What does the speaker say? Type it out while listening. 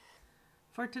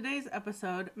For today's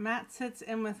episode, Matt sits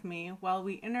in with me while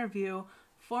we interview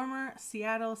former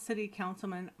Seattle City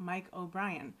Councilman Mike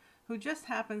O'Brien, who just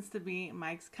happens to be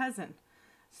Mike's cousin.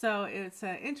 So it's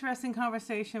an interesting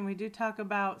conversation. We do talk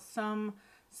about some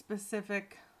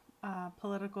specific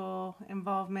political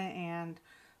involvement and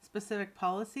specific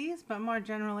policies, but more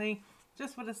generally,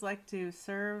 just what it's like to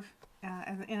serve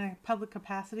in a public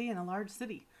capacity in a large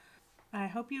city. I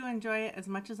hope you enjoy it as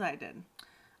much as I did.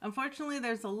 Unfortunately,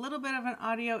 there's a little bit of an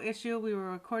audio issue. We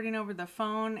were recording over the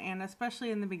phone, and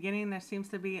especially in the beginning, there seems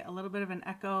to be a little bit of an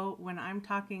echo when I'm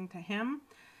talking to him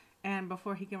and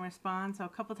before he can respond. So a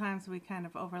couple times we kind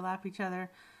of overlap each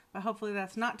other, but hopefully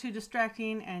that's not too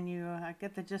distracting and you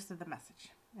get the gist of the message.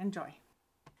 Enjoy.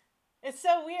 It's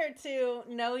so weird to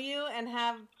know you and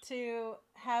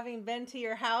having been to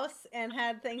your house and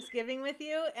had Thanksgiving with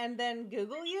you and then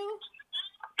Google you.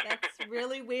 That's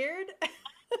really weird.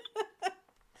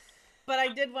 But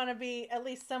I did want to be at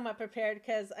least somewhat prepared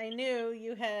because I knew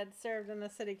you had served in the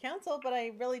city council, but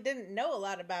I really didn't know a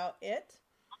lot about it.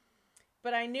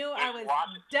 But I knew I was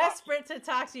desperate to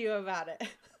talk to you about it.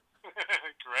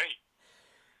 Great.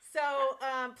 So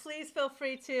please feel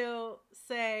free to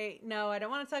say, no, I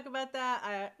don't want to talk about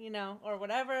that, or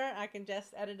whatever. I can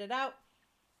just edit it out.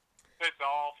 It's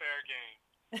all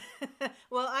fair game.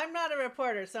 Well, I'm not a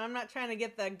reporter, so I'm not trying to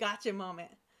get the gotcha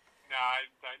moment. No,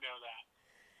 I know that.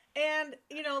 And,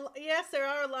 yes, there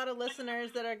are a lot of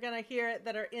listeners that are going to hear it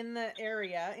that are in the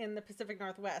area, in the Pacific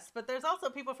Northwest. But there's also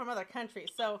people from other countries.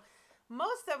 So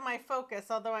most of my focus,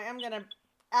 although I am going to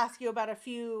ask you about a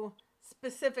few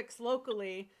specifics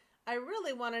locally, I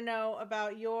really want to know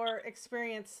about your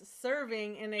experience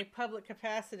serving in a public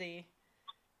capacity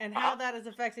and how that has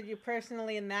affected you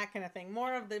personally and that kind of thing.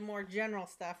 More of the more general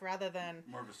stuff rather than...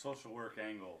 More of a social work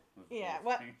angle. Yeah,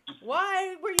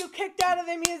 why were you kicked out of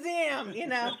the museum,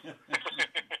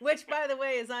 Which, by the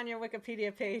way, is on your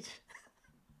Wikipedia page.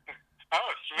 Oh,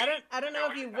 sweet. I don't know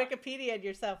if you Wikipedia'd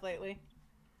yourself lately.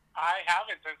 I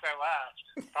haven't since I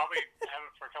left. Probably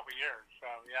haven't for a couple of years, so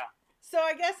yeah. So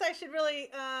I guess I should really,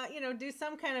 do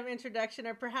some kind of introduction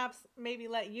or perhaps maybe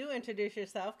let you introduce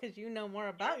yourself because you know more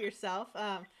about yourself.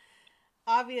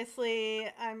 Obviously,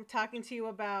 I'm talking to you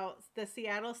about the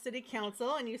Seattle City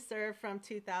Council, and you served from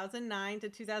 2009 to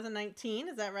 2019.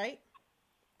 Is that right?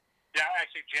 Yeah,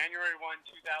 actually, January 1,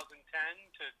 2010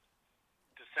 to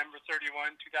December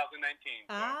 31, 2019.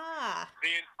 So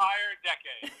the entire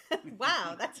decade.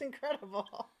 Wow, that's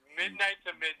incredible. Midnight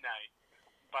to midnight.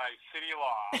 By city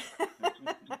law.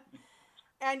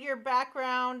 And your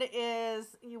background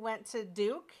is you went to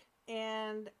Duke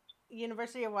and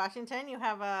University of Washington. You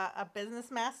have a business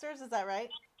master's, is that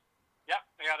right? Yep.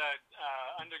 I got an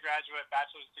undergraduate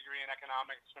bachelor's degree in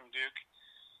economics from Duke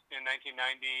in 1990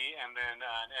 and then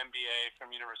an MBA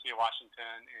from University of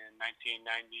Washington in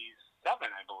 1997,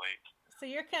 I believe. So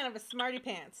you're kind of a smarty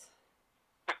pants.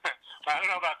 I don't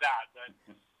know about that, but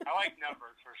I like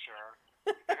numbers for sure.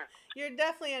 You're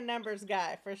definitely a numbers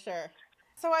guy, for sure.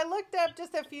 So I looked up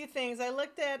just a few things. I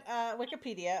looked at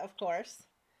Wikipedia, of course.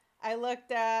 I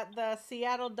looked at the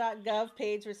Seattle.gov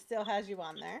page, which still has you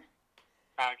on there.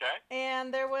 Okay.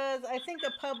 And there was, I think,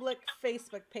 a public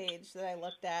Facebook page that I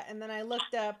looked at. And then I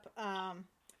looked up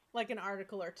like an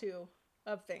article or two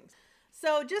of things.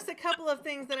 So just a couple of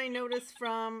things that I noticed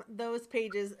from those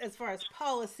pages as far as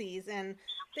policies and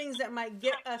things that might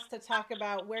get us to talk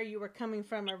about where you were coming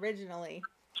from originally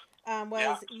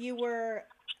you were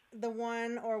the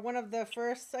one of the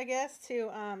first, I guess, to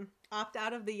opt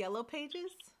out of the yellow pages.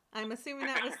 I'm assuming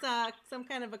that was some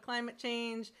kind of a climate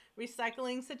change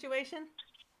recycling situation.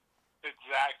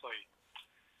 Exactly.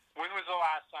 When was the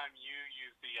last time you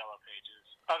used the yellow pages?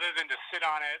 Other than to sit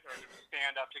on it or to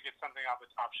stand up to get something off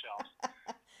the top shelf.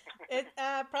 It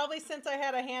probably since I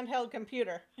had a handheld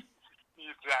computer.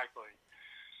 Exactly.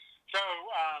 So,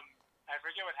 I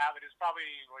forget what happened. It's probably,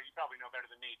 well, you probably know better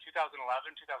than me, 2011,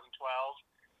 2012.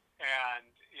 And,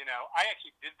 I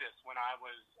actually did this when I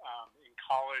was in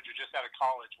college or just out of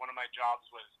college. One of my jobs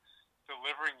was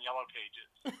delivering yellow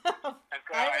pages. And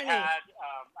so I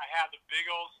had the big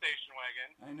old station wagon.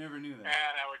 I never knew that.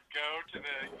 And I would go to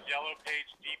the Yellow Page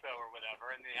Depot or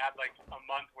whatever, and they had like a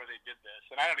month where they did this.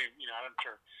 And I don't even, I'm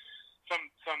sure some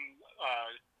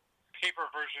paper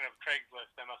version of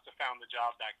Craigslist I must have found the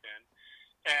job back then.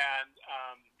 And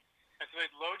so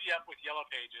they'd load you up with yellow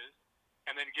pages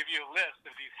and then give you a list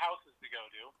of these houses to go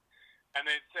to. And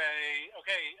they'd say,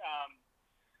 okay,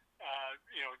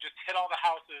 just hit all the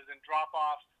houses and drop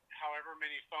off however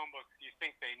many phone books you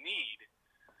think they need.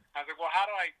 I was like, well, how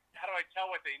do I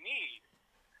tell what they need?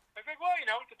 I was like, well,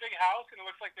 it's a big house and it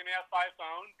looks like they may have 5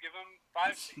 phones. Give them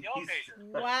 5 yellow pages.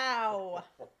 Wow.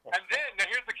 And then,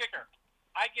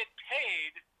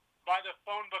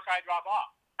 phone book I drop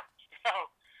off. So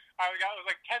it was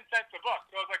like 10 cents a book.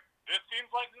 So I was like, this seems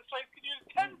like this place could use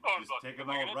 10 phone books. Just take them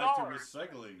like all right to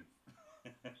recycling.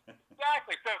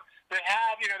 Exactly. So they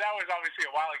had, that was obviously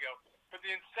a while ago, but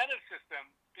the incentive system,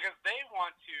 because they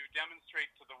want to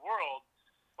demonstrate to the world,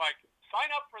 like,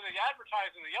 sign up for the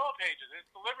advertising in the Yellow Pages.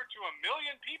 It's delivered to 1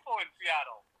 million people in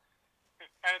Seattle.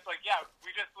 And it's like, yeah,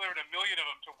 we just delivered 1 million of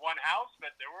them to one house,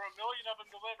 but there were 1 million of them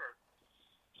delivered.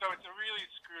 So it's a really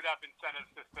screwed up incentive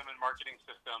system and marketing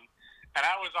system. And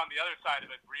I was on the other side of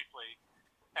it briefly.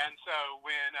 And so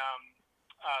when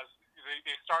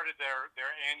they started their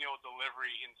annual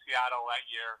delivery in Seattle that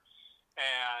year,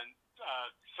 and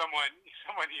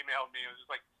someone emailed me and was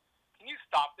just like, can you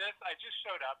stop this? I just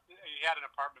showed up. He had an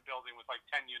apartment building with like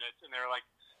 10 units, and there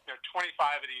are 25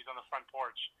 of these on the front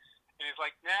porch. And he's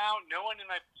like, now no one in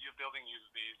my building uses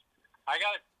these. I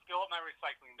got to fill up my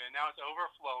recycling bin. Now it's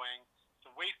overflowing. It's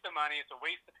a waste of money. It's a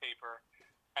waste of paper.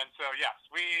 And so, yes,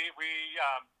 we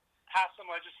passed some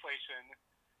legislation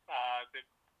that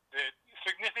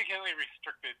significantly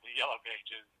restricted the Yellow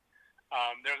Pages.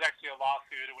 There was actually a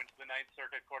lawsuit. It went to the Ninth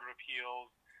Circuit Court of Appeals.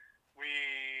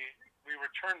 We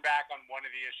were turned back on one of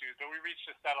the issues, but we reached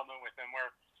a settlement with them where,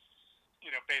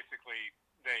 basically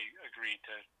they agreed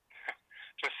to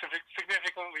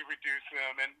significantly reduce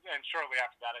them. And shortly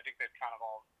after that, I think they've kind of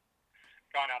all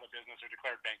gone out of business or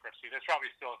declared bankruptcy. There's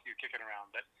probably still a few kicking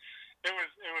around, but it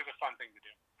was a fun thing to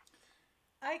do.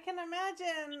 I can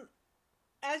imagine,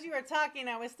 as you were talking,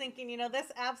 I was thinking,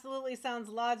 this absolutely sounds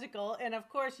logical. And of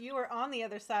course, you were on the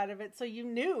other side of it, so you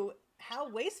knew how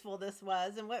wasteful this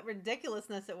was and what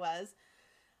ridiculousness it was.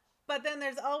 But then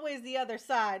there's always the other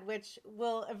side, which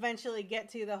will eventually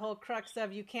get to the whole crux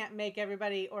of you can't make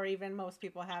everybody or even most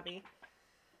people happy.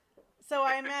 So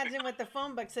I imagine with the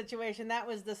phone book situation, that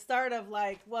was the start of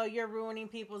like, well, you're ruining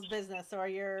people's business or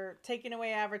you're taking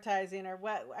away advertising or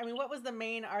what? I mean, what was the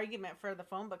main argument for the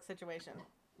phone book situation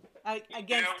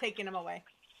against taking them away?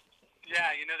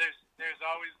 Yeah, there's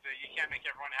always you can't make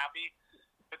everyone happy.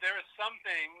 But there are some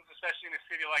things, especially in a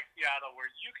city like Seattle,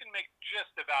 where you can make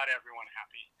just about everyone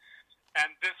happy.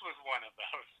 And this was one of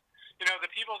those. The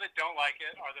people that don't like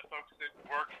it are the folks that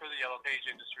work for the Yellow Page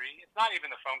industry. It's not even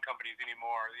the phone companies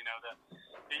anymore.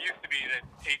 It used to be that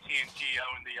AT&T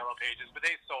owned the Yellow Pages, but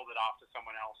they sold it off to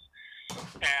someone else.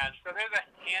 And so there's a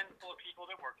handful of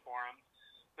people that work for them.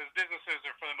 Those businesses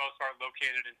are, for the most part,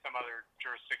 located in some other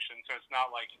jurisdiction, so it's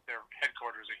not like their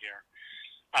headquarters are here.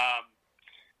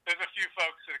 There's a few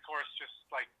folks that, of course, just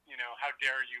like, how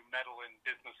dare you meddle in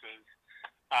businesses,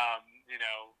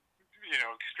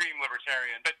 extreme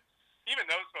libertarian. But even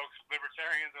those folks,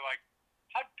 libertarians, are like,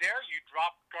 how dare you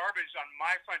drop garbage on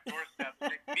my front doorstep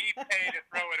and make me pay to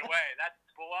throw it away? That's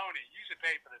baloney. You should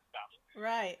pay for this stuff.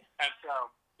 Right. And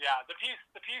so, yeah, the piece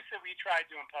that we tried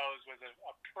to impose was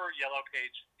a per Yellow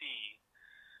Page fee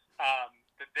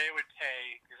that they would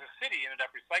pay, because the city ended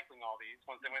up recycling all these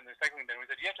once they went in the recycling bin. We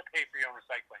said, you have to pay for your own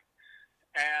recycling.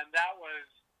 And that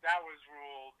was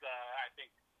ruled, I think,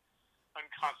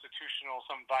 unconstitutional,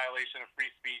 some violation of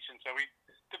free speech. And so we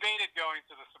debated going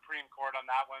to the Supreme Court on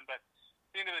that one. But at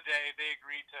the end of the day, they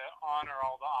agreed to honor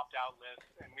all the opt-out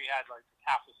lists. And we had like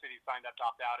half the city signed up to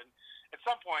opt out. And at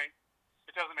some point,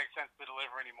 it doesn't make sense to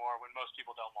deliver anymore when most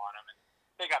people don't want them. And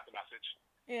they got the message.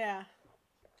 Yeah.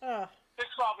 Ugh.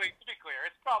 It's probably, to be clear,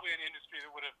 it's probably an industry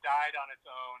that would have died on its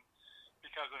own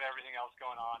because of everything else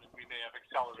going on, and we may have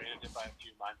accelerated it by a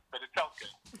few months, but it felt good.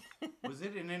 Was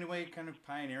it in any way kind of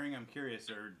pioneering? I'm curious,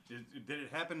 or did it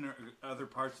happen in other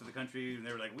parts of the country, and they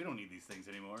were like, we don't need these things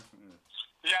anymore?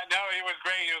 Yeah, no, it was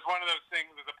great. It was one of those things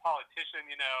as a politician,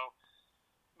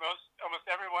 almost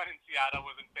everyone in Seattle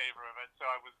was in favor of it, so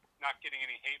I was not getting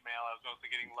any hate mail. I was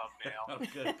mostly getting love mail. Oh,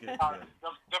 good.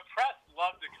 The press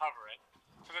loved to cover it.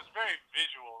 So it's very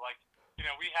visual. Like,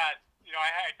 we had,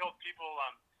 I told people,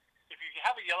 if you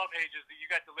have a Yellow Pages that you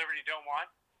got delivered and you don't want,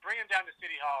 bring them down to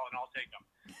City Hall and I'll take them.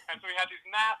 And so we had these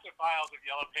massive piles of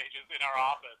Yellow Pages in our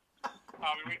office.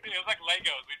 It was like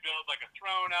Legos. We'd build like a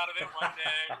throne out of it one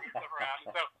day, stuff around.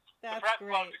 And so the press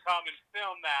loved to come and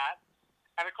film that.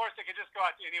 And of course, they could just go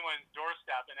out to anyone's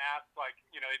doorstep and ask, like,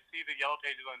 they'd see the Yellow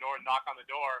Pages on the door and knock on the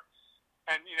door.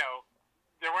 And,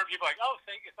 there weren't people like, oh,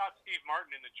 it's not Steve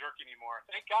Martin in the Jerk anymore.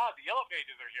 Thank God the Yellow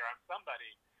Pages are here. I'm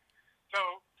somebody.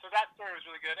 So that story was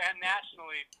really good. And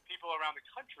nationally, people around the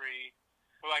country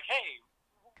were like, hey,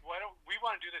 we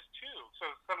want to do this too. So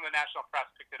some of the national press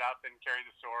picked it up and carried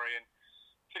the story. And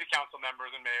city council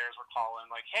members and mayors were calling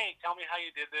like, hey, tell me how you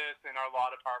did this. And our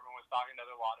law department was talking to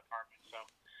other law departments. So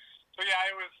yeah,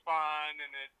 it was fun.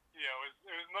 And it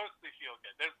was mostly feel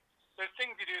good. There's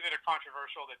things you do that are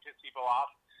controversial that piss people off.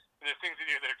 and there's things to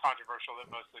do that are controversial that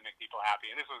mostly make people happy,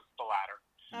 and this was the latter.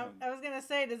 I was gonna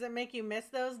say, does it make you miss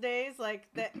those days? Like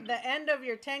the end of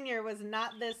your tenure was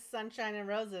not this sunshine and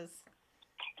roses.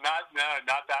 Not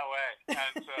that way.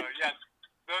 And so yes,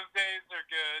 those days are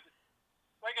good.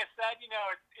 Like I said,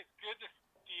 it's good to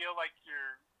feel like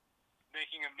you're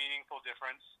making a meaningful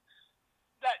difference.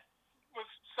 That was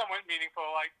somewhat meaningful.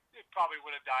 Like it probably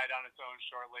would have died on its own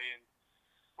shortly. And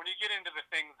when you get into the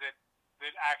things that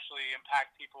actually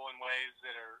impact people in ways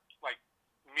that are like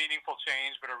meaningful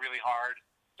change but are really hard,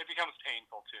 it becomes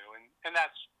painful too. And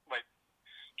that's like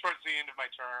towards the end of my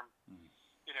term,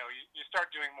 you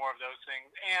start doing more of those things,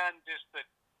 and just the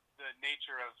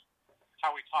nature of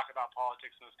how we talk about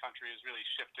politics in this country has really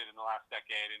shifted in the last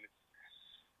decade, and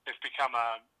it's become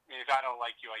if I don't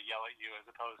like you, I yell at you, as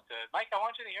opposed to, Mike, I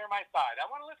want you to hear my side. I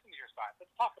want to listen to your side.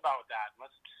 Let's talk about that.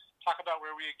 Let's talk about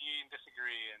where we agree and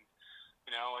disagree, and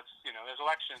there's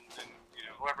elections, and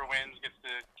whoever wins gets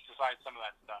to decide some of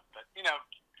that stuff. But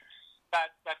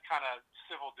that kind of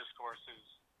civil discourse has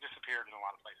disappeared in a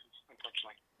lot of places,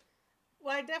 unfortunately.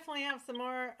 Well, I definitely have some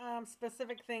more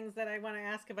specific things that I want to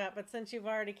ask about, but since you've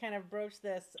already kind of broached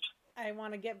this, I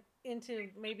want to get into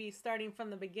maybe starting from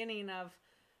the beginning of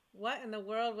what in the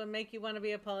world would make you want to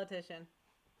be a politician?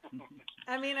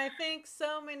 I mean, I think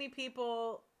so many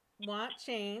people want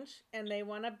change, and they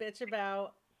want to bitch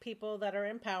about people that are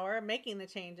in power making the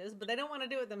changes, but they don't want to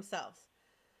do it themselves.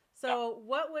 So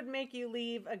what would make you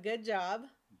leave a good job,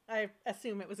 I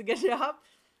assume it was a good job,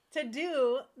 to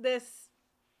do this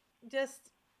just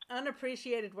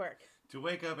unappreciated work? To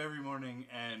wake up every morning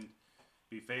and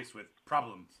be faced with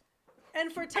problems. And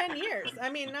for 10 years.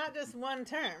 I mean, not just one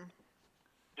term.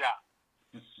 Yeah.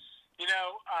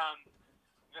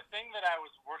 The thing that I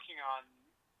was working on,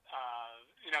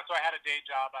 so I had a day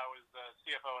job. I was the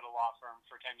CFO at a law firm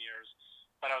for 10 years,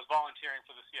 but I was volunteering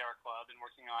for the Sierra Club and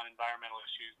working on environmental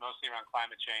issues, mostly around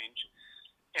climate change.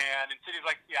 And in cities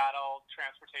like Seattle,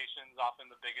 transportation is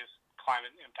often the biggest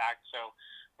climate impact. So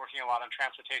working a lot on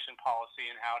transportation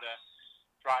policy and how to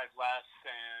drive less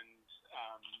and,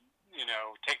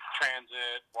 take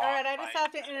transit, walk, all right, I just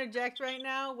bike. have to interject right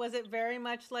now. Was it very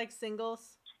much like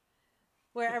Singles?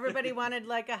 Where everybody wanted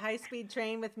like a high-speed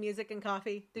train with music and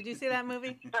coffee? Did you see that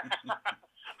movie?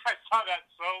 I saw that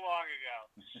so long ago.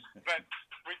 But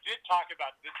we did talk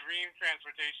about the dream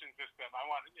transportation system.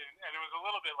 And it was a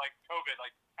little bit like COVID,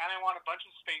 and I want a bunch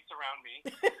of space around me.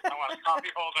 I want a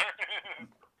coffee holder.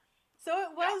 So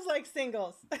it was like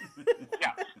Singles.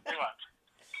 Yeah, it was.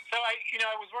 So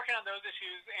I was working on those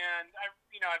issues, and I've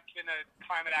been a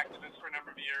climate activist for a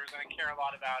number of years, and I care a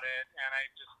lot about it. And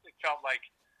it felt like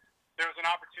there was an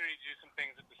opportunity to do some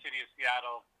things at the city of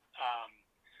Seattle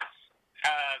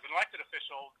as an elected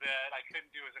official that I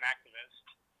couldn't do as an activist.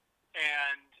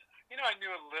 And I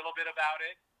knew a little bit about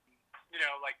it,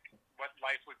 like what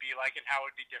life would be like and how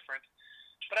it would be different.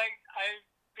 But I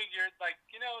figured,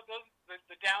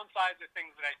 the downsides are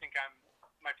things that I think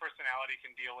my personality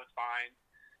can deal with fine.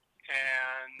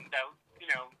 And that,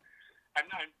 I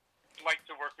like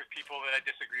to work with people that I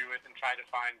disagree with and try to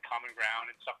find common ground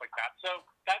and stuff like that. So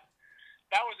that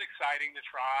was exciting to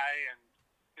try. And,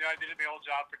 I did my old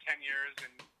job for 10 years.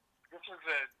 And this was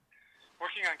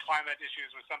working on climate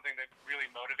issues was something that really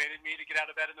motivated me to get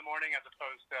out of bed in the morning, as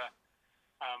opposed to,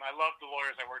 I loved the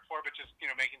lawyers I worked for, but just,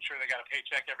 making sure they got a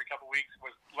paycheck every couple of weeks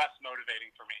was less motivating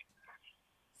for me.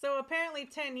 So apparently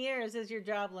 10 years is your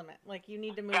job limit. Like, you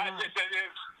need to move on.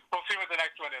 We'll see what the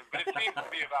next one is, but it seems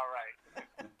to be about right.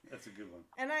 That's a good one.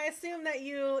 And I assume that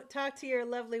you talked to your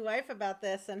lovely wife about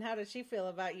this, and how does she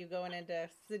feel about you going into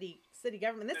city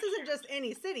government? This isn't just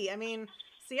any city. I mean,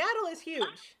 Seattle is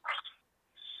huge.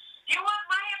 You want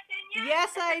my opinion?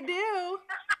 Yes, I do.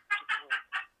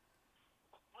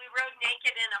 We rode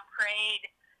naked in a parade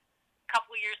a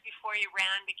couple years before he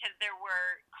ran because there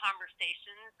were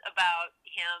conversations about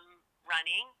him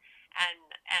running, and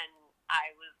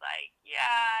I was like,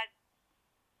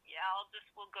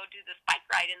 we'll go do this bike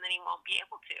ride, and then he won't be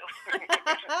able to.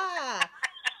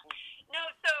 No,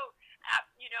 so,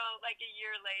 like a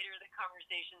year later, the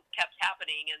conversations kept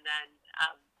happening, and then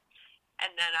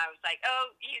I was like,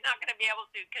 oh, he's not going to be able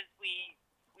to because we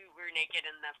were naked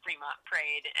in the Fremont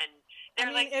parade, and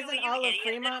they're like, isn't all of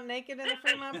Fremont naked in the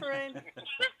Fremont parade?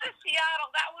 This is Seattle.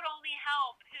 That would only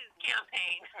help his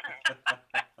campaign.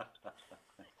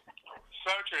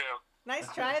 So true. Nice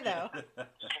try, though.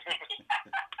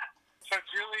 So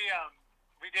Julie,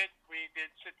 we did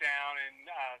sit down, and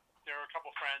there were a couple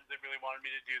friends that really wanted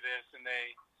me to do this, and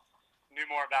they knew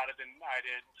more about it than I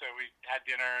did. So we had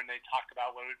dinner, and they talked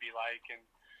about what it would be like, and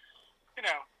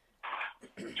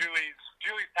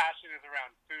Julie's passion is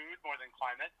around food more than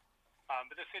climate.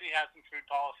 But the city has some food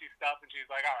policy stuff, and she's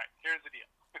like, all right, here's the deal.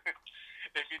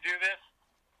 If you do this,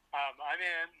 I'm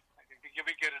in. I think you'll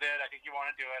be good at it. I think you want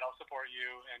to do it. I'll support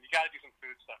you, and you got to do some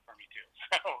food stuff for me too.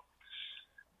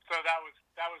 So that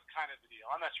was kind of the deal.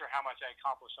 I'm not sure how much I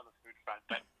accomplished on the food front,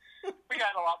 but we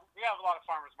have a lot of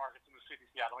farmers markets in the city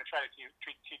of Seattle. We try to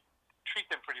treat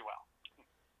them pretty well.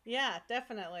 Yeah,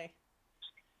 definitely.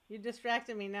 You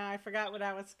distracted me now. I forgot what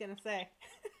I was going to say.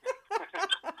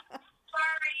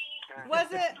 Sorry.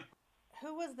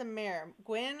 Who was the mayor?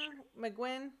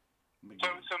 McGuinn?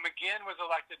 So McGinn was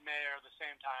elected mayor at the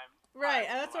same time. Right,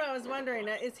 that's what I was wondering.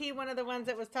 Is he one of the ones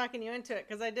that was talking you into it?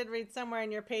 Because I did read somewhere in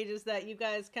your pages that you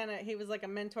guys he was like a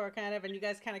mentor kind of, and you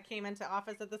guys kind of came into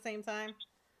office at the same time?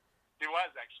 He was,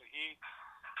 actually. He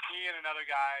and another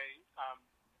guy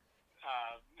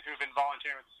who've been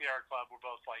volunteering with the Sierra Club were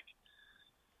both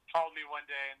called me one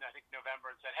day in, I think,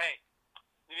 November and said, hey,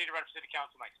 you need to run for city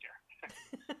council next year.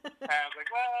 And I was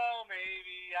like, well,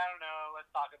 maybe, I don't know,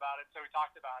 let's talk about it. So we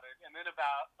talked about it. And then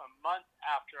about a month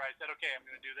after I said, okay, I'm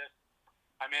going to do this,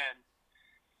 I'm in,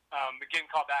 McGinn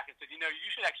called back and said, you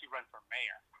should actually run for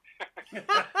mayor.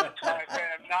 I said,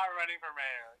 I'm not running for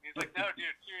mayor. He's like, no,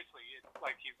 dude, seriously. It's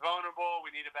like, he's vulnerable.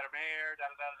 We need a better mayor,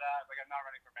 da-da-da-da. I was like, I'm not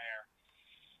running for mayor.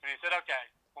 And he said, okay,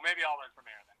 well, maybe I'll run for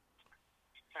mayor then.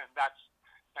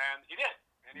 And he did.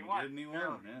 And he won. He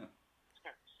won, yeah.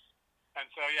 And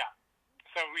so, yeah.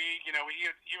 So he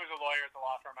was a lawyer at the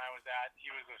law firm I was at. He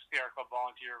was a Sierra Club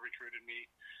volunteer, recruited me.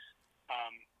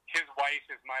 His wife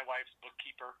is my wife's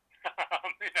bookkeeper.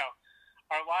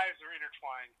 Our lives are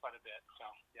intertwined quite a bit. So,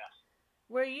 yes.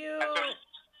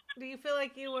 Do you feel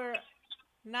like you were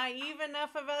naive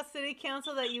enough about city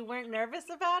council that you weren't nervous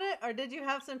about it? Or did you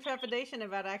have some trepidation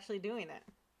about actually doing it?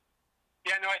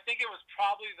 Yeah, no, I think it was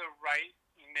probably the right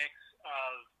mix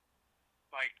of,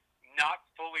 not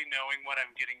fully knowing what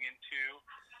I'm getting into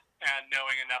and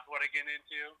knowing enough what I get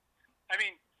into. I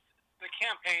mean, the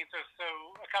campaign, so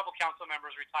a couple council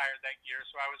members retired that year,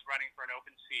 so I was running for an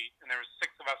open seat, and there were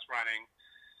 6 of us running.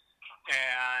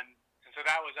 And so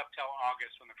that was up till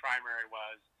August when the primary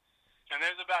was. And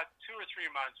there's about 2 or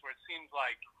 3 months where it seems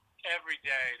like every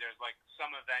day there's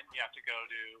some event you have to go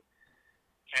to,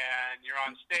 and you're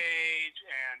on stage,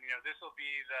 and this will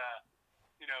be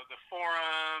the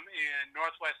forum in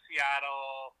Northwest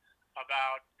Seattle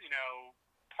about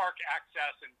park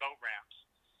access and boat ramps.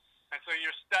 And so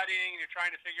you're studying and you're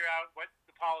trying to figure out what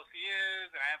the policy is,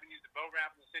 and I haven't used a boat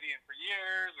ramp in the city for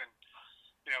years, and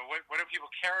what do people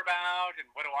care about, and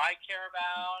what do I care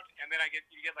about? And then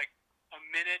you get a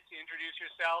minute to introduce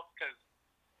yourself, because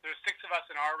there's 6 of us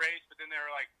in our race, but then there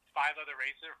are 4 other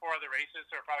races,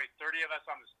 so there are probably 30 of us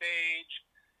on the stage,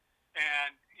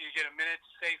 and you get a minute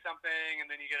to say something,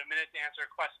 and then you get a minute to answer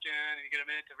a question, and you get a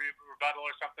minute to rebuttal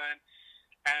or something,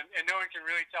 and no one can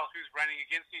really tell who's running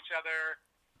against each other,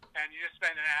 and you just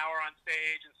spend an hour on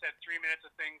stage and said 3 minutes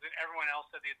of things that everyone else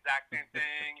said the exact same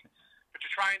thing, but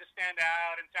you're trying to stand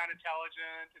out and sound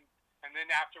intelligent, and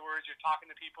then afterwards you're talking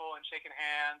to people and shaking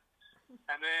hands,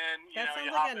 and then you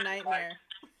sounds hop like a in nightmare.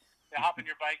 You hop in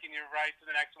your bike and you ride to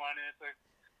the next one, and it's the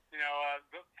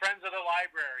Friends of the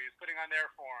Library is putting on their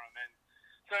forum, and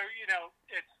so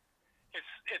it's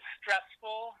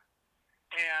stressful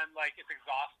and it's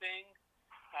exhausting,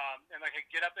 and I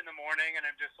get up in the morning and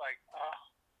I'm just oh,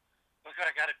 look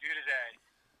what I got to do today,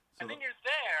 and then you're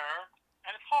there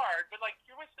and it's hard, but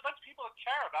you're with a bunch of people that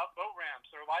care about boat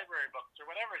ramps or library books or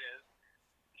whatever it is,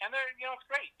 and they're it's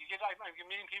great. I'm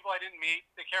meeting people I didn't meet.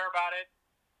 They care about it.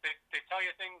 They tell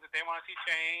you things that they want to see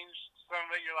changed. Some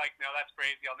of it you're like, no, that's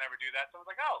crazy. I'll never do that. Someone's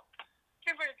like, oh,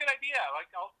 seems like a good idea. I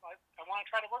want to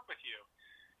try to work with you.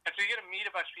 And so you get to meet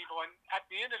a bunch of people. And at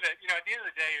the end of it, at the end of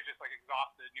the day, you're just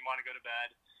exhausted and you want to go to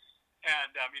bed.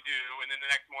 And you do. And then the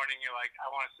next morning you're like, I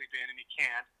want to sleep in, and you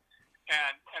can't.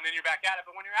 And then you're back at it.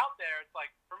 But when you're out there, it's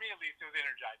for me at least, it was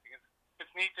energizing.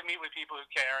 It's neat to meet with people who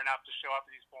care enough to show up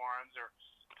at these forums or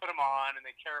put them on, and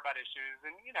they care about issues.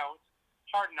 And,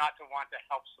 it's hard not to want to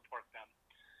help support them.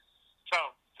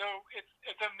 So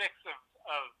it's a mix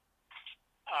of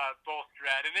both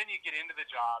dread, and then you get into the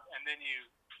job, and then you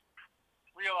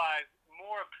realize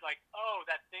more of oh,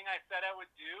 that thing I said I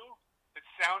would do that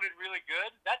sounded really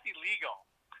good, that's illegal.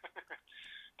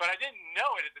 But I didn't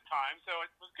know it at the time, so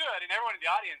it was good, and everyone in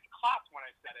the audience clapped when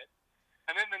I said it.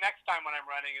 And then the next time when I'm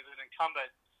running as an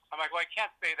incumbent, I'm like, well, I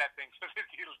can't say that thing because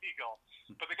it's illegal.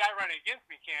 But the guy running against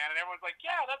me can, and everyone's like,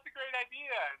 yeah, that's a great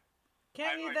idea.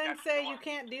 Can't you then say you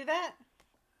can't do that?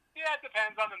 Yeah, it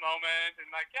depends on the moment, and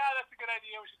yeah, that's a good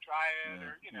idea, we should try it,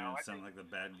 or, I sound like the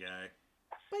bad guy.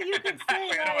 But you can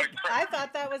say, I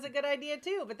thought that was a good idea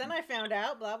too, but then I found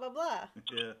out, blah, blah, blah.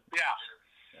 Yeah. Yeah.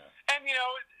 And,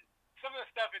 some of the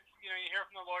stuff, it's, you hear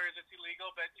from the lawyers it's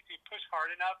illegal, but if you push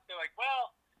hard enough, they're like,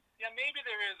 well, yeah, maybe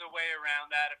there is a way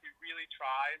around that if we really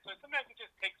try. And so sometimes it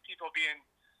just takes people being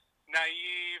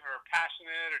naive or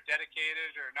passionate or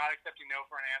dedicated or not accepting no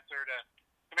for an answer to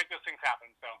make those things happen.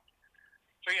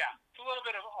 So yeah, it's a little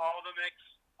bit of all the mix.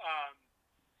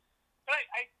 But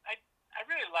I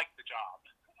really liked the job.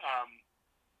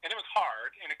 And it was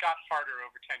hard, and it got harder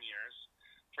over 10 years,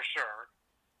 for sure.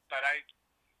 But I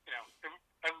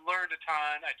learned a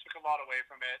ton. I took a lot away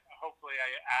from it. Hopefully I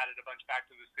added a bunch back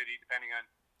to the city, depending on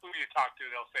who you talk to.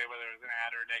 They'll say whether it was an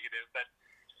add or a negative. But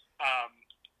I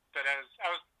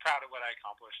was proud of what I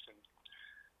accomplished, and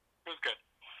it was good.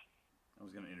 I was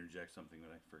going to interject something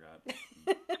that I forgot.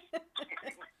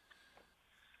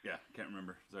 Yeah, can't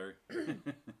remember. Sorry.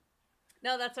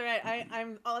 No, that's all right.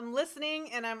 I'm listening,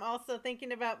 and I'm also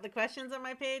thinking about the questions on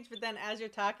my page. But then, as you're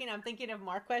talking, I'm thinking of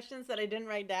more questions that I didn't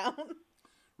write down.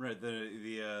 Right.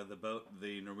 The boat,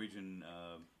 the Norwegian.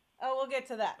 Oh, we'll get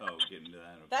to that. Oh, getting to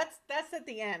that. Okay. That's at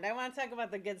the end. I want to talk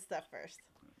about the good stuff first.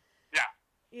 Yeah.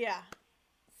 Yeah.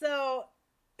 So,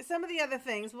 some of the other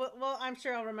things. Well, I'm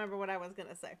sure I'll remember what I was going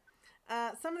to say.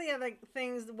 Some of the other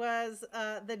things was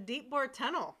the deep bore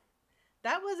tunnel.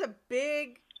 That was a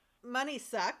big money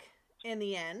suck in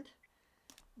the end,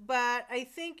 but I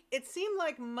think it seemed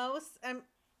like most.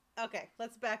 Okay,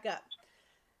 let's back up.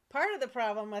 Part of the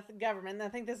problem with government, and I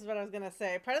think this is what I was going to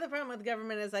say. Part of the problem with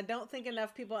government is I don't think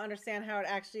enough people understand how it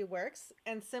actually works.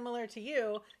 And similar to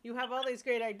you have all these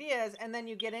great ideas, and then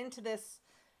you get into this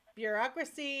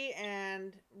bureaucracy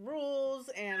and rules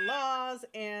and laws,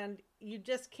 and you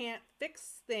just can't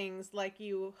fix things like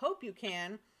you hope you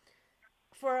can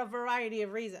for a variety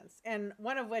of reasons. And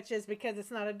one of which is because it's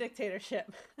not a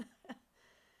dictatorship.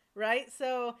 Right?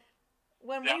 So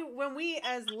when we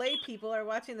as lay people are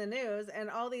watching the news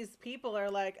and all these people are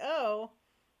like, oh,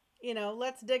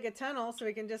 let's dig a tunnel so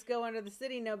we can just go under the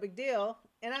city, no big deal.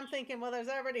 And I'm thinking, well, there's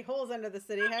already holes under the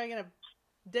city. How are you going to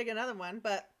dig another one?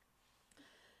 But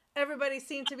everybody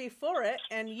seemed to be for it,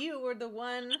 and you were the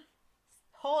one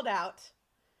holdout.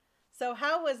 So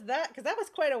how was that? Because that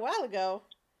was quite a while ago,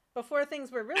 before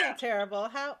things were really terrible.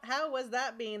 How was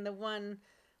that being the one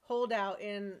holdout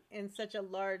in such a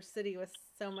large city with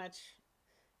so much,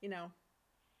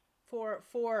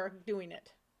 for doing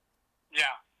it?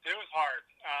 Yeah, it was hard.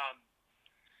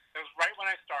 It was right when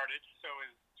I started, so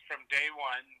it was from day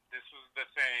one. This was the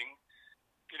thing.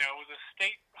 It was a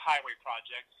state highway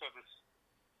project, so this,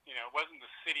 it wasn't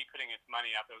the city putting its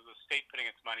money up. It was the state putting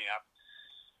its money up.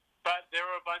 But there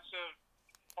were a bunch of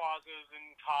clauses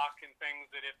and talk and things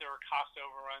that if there were cost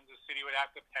overruns, the city would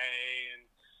have to pay, and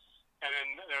then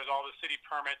there was all the city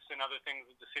permits and other things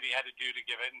that the city had to do to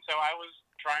give it. And so I was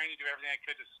trying to do everything I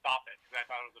could to stop it because I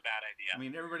thought it was a bad idea. I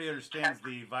mean, everybody understands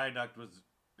the viaduct was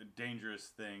a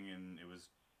dangerous thing, and it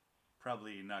was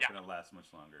probably not going to last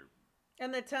much longer.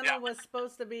 And the tunnel was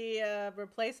supposed to be a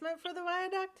replacement for the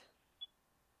viaduct?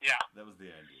 Yeah. That was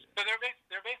the idea. So there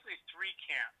are basically three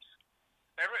camps.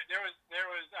 There was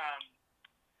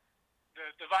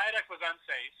the viaduct was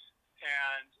unsafe,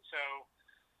 and so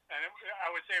I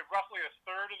would say roughly a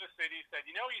third of the city said,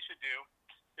 what you should do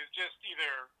is just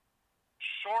either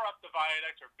shore up the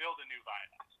viaduct or build a new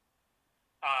viaduct.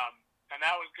 And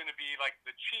that was going to be like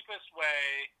the cheapest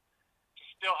way to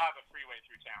still have a freeway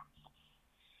through town.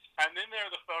 And then there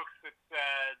are the folks that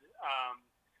said,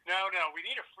 no, we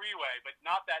need a freeway, but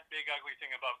not that big ugly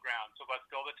thing above ground, so let's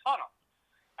build a tunnel.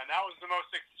 And that was the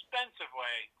most expensive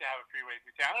way to have a freeway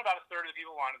through town. About a third of the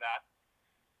people wanted that.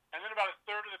 And then about a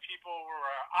third of the people were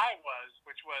where I was,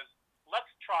 which was,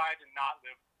 let's try to not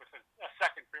live with a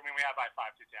second freeway. We have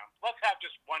I-5 through town. Let's have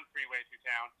just one freeway through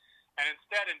town and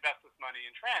instead invest this money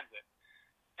in transit.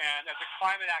 And as a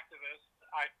climate activist,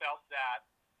 I felt that,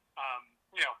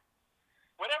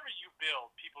 whatever you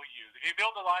build, people use. If you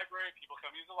build a library, people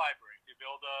come use the library. If you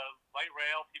build a light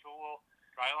rail, people will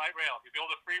drive a light rail. If you build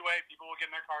a freeway, people will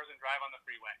get in their cars and drive on the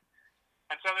freeway.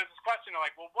 And so there's this question of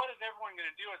well, what is everyone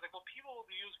going to do? It's people will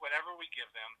use whatever we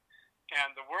give them.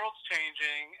 And the world's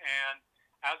changing, and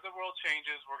as the world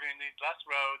changes, we're going to need less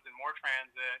roads and more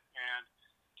transit. And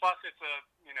plus it's a,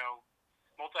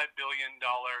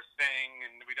 multi-billion-dollar thing,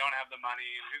 and we don't have the money,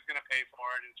 and who's going to pay for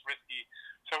it? It's risky.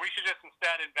 So we should just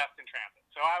instead invest in transit.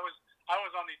 So I was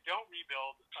on the don't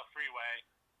rebuild a freeway,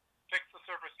 fix the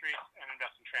surface streets, and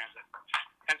invest in transit.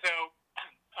 And so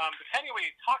depending on what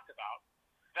you talked about,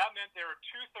 that meant there were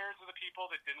 2/3 of the people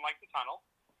that didn't like the tunnel.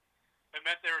 It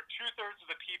meant there were 2/3 of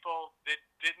the people that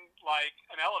didn't like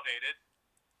an elevated.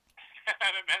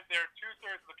 And it meant there were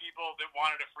 2/3 of the people that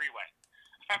wanted a freeway.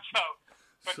 And so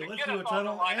let's do a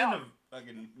tunnel and a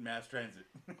fucking mass transit.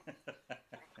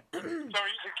 So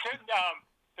you couldn't.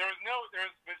 There was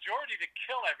majority to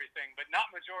kill everything, but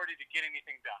not majority to get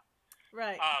anything done.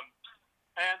 Right.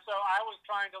 And so I was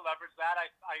trying to leverage that.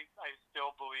 I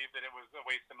still believe that it was a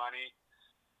waste of money.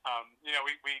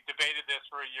 We debated this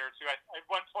for a year or two. At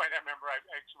one point, I remember I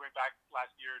actually went back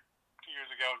last year, 2 years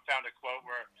ago, and found a quote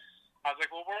where I was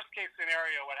like, well, worst case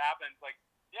scenario, what happens? Like,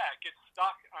 yeah, it gets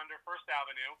stuck under First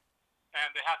Avenue,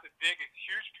 and they have to dig a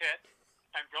huge pit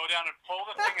and go down and pull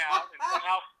the thing out and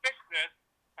somehow fix this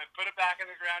and put it back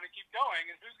in the ground and keep going.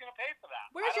 And who's going to pay for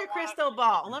that? Where's your crystal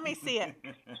ball? Let me see it.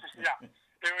 Yeah.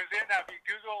 It was in, if you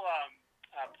Google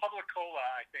Publicola,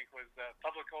 I think was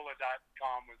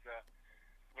Publicola.com was the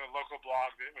local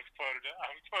blog that was quoted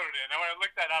in. And when I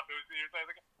looked that up, I was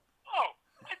like, oh,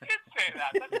 I did say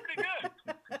that. That's pretty good.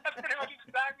 That's pretty much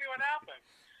exactly what happened.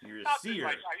 You're a seer.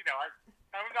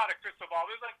 I'm not a crystal ball.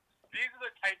 There's these are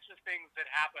the types of things that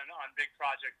happen on big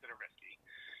projects that are risky.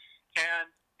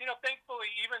 And, thankfully,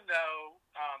 even though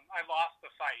I lost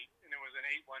the fight and it was an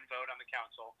 8-1 vote on the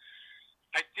council,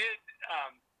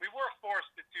 we were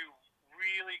forced to do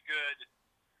really good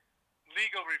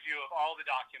legal review of all the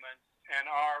documents, and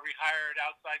we hired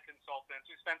outside consultants.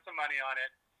 We spent some money on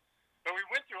it, but we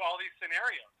went through all these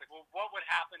scenarios. Like, well, what would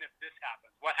happen if this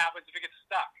happens? What happens if it gets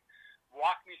stuck?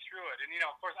 Walk me through it. And,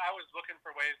 of course, I was looking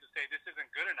for ways to say this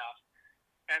isn't good enough.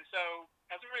 And so,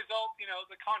 as a result,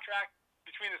 the contract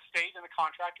between the state and the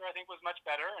contractor, I think, was much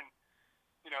better. And,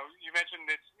 you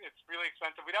mentioned it's really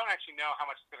expensive. We don't actually know how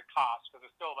much it's going to cost because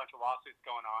there's still a bunch of lawsuits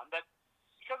going on. But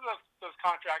because of those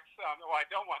contracts, I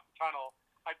don't want the tunnel.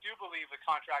 I do believe the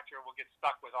contractor will get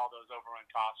stuck with all those overrun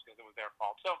costs because it was their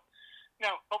fault. So,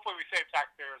 hopefully we save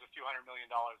taxpayers a few $100 million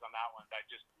on that one by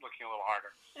just looking a little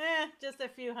harder. Just a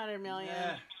few $100 million.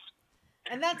 Yeah.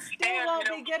 And that still won't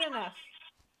be good enough.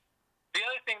 The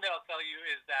other thing that I'll tell you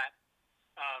is that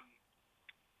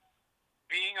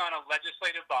being on a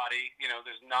legislative body,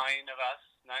 there's 9 of us,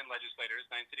 9 legislators,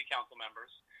 9 city council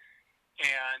members,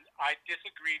 and I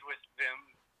disagreed with them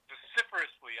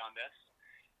vociferously on this.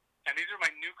 And these are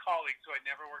my new colleagues who I'd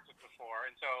never worked with before,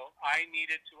 and so I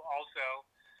needed to also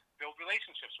build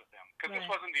relationships with them because this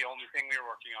wasn't the only thing we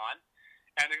were working on,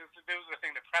 and this was the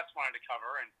thing the press wanted to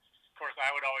cover. And of course,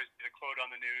 I would always get a quote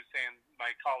on the news saying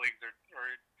my colleagues are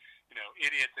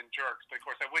idiots and jerks, but of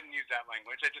course I wouldn't use that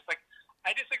language.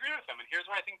 I disagree with them, and here's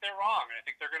where I think they're wrong, and I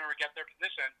think they're going to regret their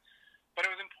position. But it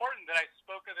was important that I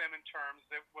spoke of them in terms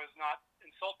that was not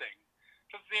insulting,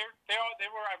 because they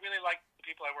were. I really liked the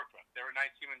people I worked with. They were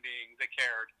nice human beings. They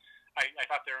cared. I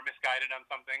thought they were misguided on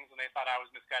some things, and they thought I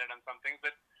was misguided on some things.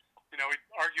 But we'd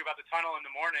argue about the tunnel in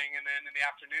the morning, and then in the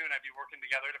afternoon I'd be working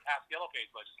together to pass Yellow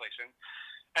Page legislation.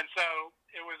 And so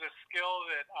it was a skill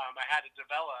that I had to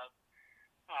develop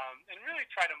and really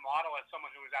try to model as someone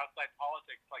who was outside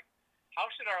politics. Like, how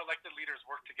should our elected leaders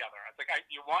work together? It's like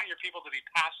you want your people to be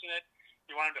passionate.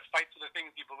 You want them to fight for the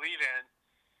things you believe in.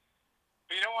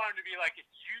 But you don't want them to be like, if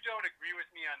you don't agree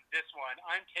with me on this one,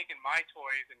 I'm taking my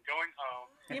toys and going home.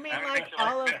 You mean like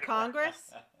all of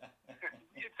Congress?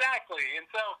 Exactly. And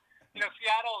so,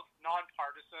 Seattle's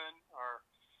nonpartisan, or,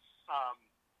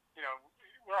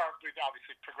 we're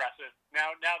obviously progressive.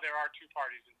 Now there are 2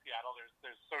 parties in Seattle.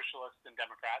 There's socialists and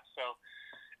Democrats. So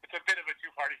it's a bit of a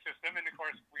 2-party system. And, of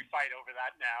course, we fight over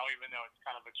that now, even though it's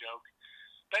kind of a joke.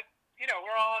 But,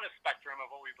 we're all on a spectrum of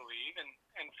what we believe,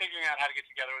 and figuring out how to get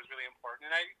together was really important.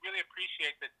 And I really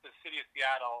appreciate that the city of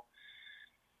Seattle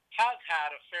has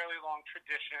had a fairly long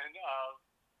tradition of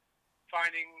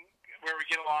finding where we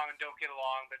get along and don't get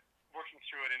along, but working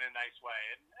through it in a nice way.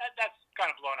 And that's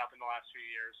kind of blown up in the last few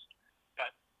years.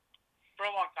 But for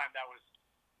a long time, that was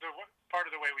part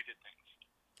of the way we did things.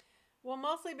 Well,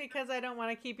 mostly because I don't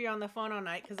want to keep you on the phone all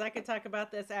night, because I could talk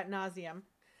about this ad nauseum.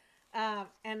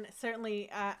 And certainly,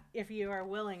 if you are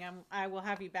willing, I will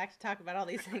have you back to talk about all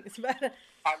these things. But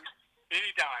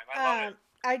anytime, I love it.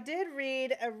 I did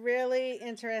read a really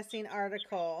interesting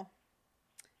article.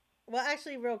 Well,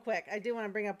 actually, real quick, I do want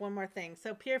to bring up one more thing.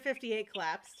 So, Pier 58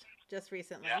 collapsed just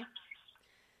recently. Yeah.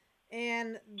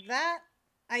 And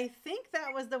I think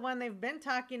that was the one they've been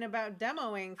talking about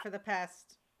demoing for the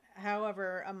past,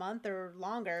 however, a month or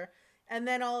longer. And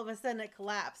then all of a sudden it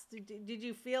collapsed. Did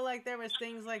you feel like there was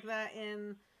things like that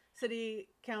in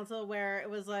city council where it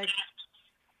was like,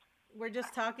 we're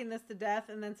just talking this to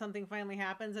death and then something finally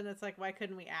happens and it's like, why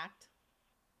couldn't we act?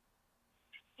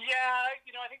 Yeah, I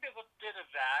think there's a bit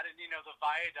of that. And, the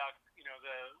viaduct,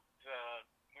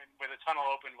 where the tunnel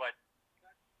opened,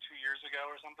 2 years ago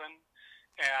or something?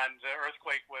 And the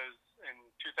earthquake was in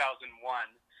 2001.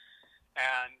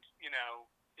 And,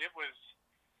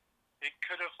 it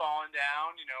could have fallen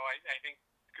down. I think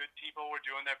good people were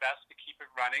doing their best to keep it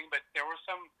running, but there were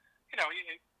some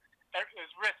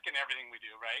there's risk in everything we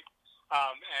do, right?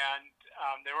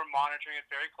 They were monitoring it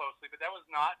very closely, but that was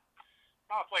not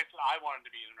a place that I wanted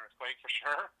to be in an earthquake for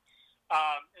sure.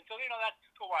 And so, that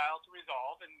took a while to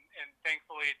resolve, and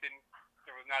thankfully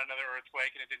there was not another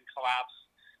earthquake, and it didn't collapse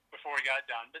before we got it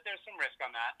done. But there's some risk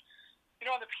on that.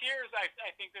 On the piers, I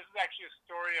think this is actually a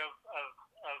story of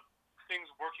things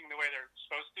working the way they're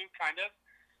supposed to, kind of.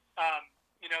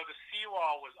 The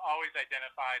seawall was always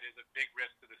identified as a big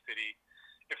risk to the city.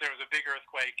 If there was a big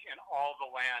earthquake and all the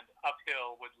land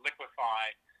uphill would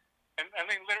liquefy, and I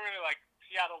mean, literally, like,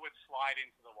 Seattle would slide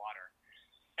into the water.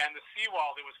 And the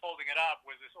seawall that was holding it up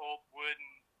was this old wooden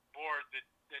board that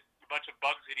a bunch of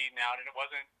bugs had eaten out, and it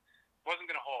wasn't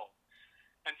going to hold.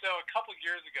 And so a couple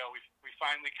years ago, we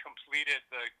finally completed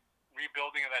the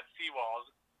rebuilding of that seawall,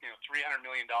 $300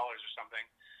 million or something,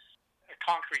 a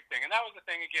concrete thing. And that was the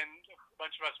thing, again, a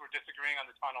bunch of us were disagreeing on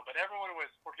the tunnel, but everyone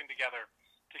was working together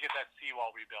to get that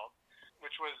seawall rebuilt,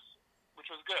 which was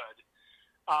good.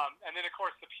 And then, of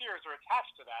course, the piers are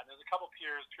attached to that. And there's a couple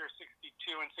piers, Pier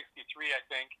 62 and 63, I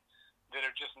think, that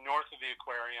are just north of the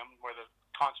aquarium where the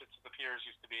concerts of the piers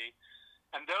used to be.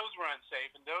 And those were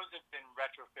unsafe, and those have been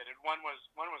retrofitted. One was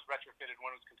retrofitted,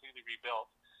 one was completely rebuilt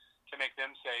to make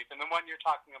them safe. And the one you're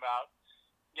talking about,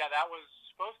 that was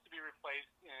supposed to be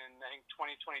replaced in, I think,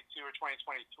 2022 or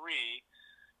 2023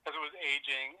 because it was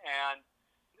aging. And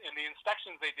in the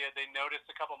inspections they did, they noticed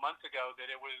a couple months ago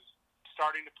that it was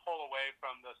starting to pull away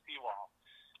from the seawall.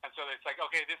 And so it's like,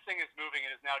 okay, this thing is moving.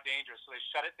 It is now dangerous. So they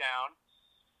shut it down.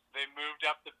 They moved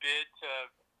up the bid to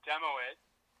demo it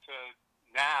to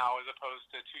now as opposed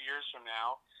to 2 years from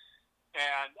now.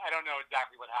 And I don't know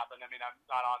exactly what happened. I mean, I'm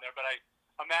not on there, but I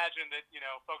imagine that,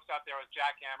 folks out there with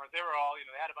jackhammers, they were all, they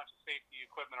had a bunch of safety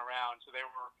equipment around, so they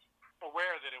were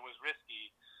aware that it was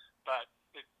risky. But,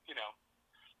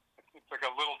 it's like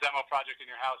a little demo project in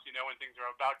your house, when things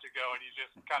are about to go, and you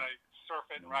just kind of surf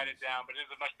it and write it down, but it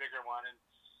is a much bigger one. And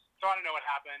so I don't know what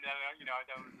happened. I know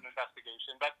it was an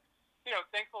investigation. But,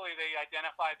 thankfully they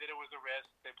identified that it was a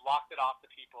risk. They blocked it off to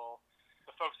people.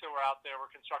 The folks that were out there were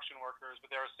construction workers, but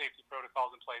there were safety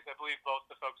protocols in place. I believe both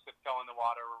the folks that fell in the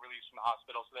water were released from the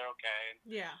hospital, so they're okay. And,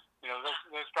 yeah.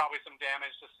 There's probably some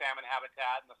damage to salmon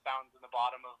habitat and the fountains in the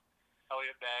bottom of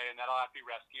Elliott Bay, and that'll have to be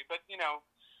rescued. But,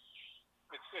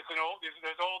 there's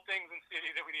old things in the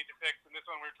city that we need to fix, and this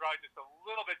one we're probably just a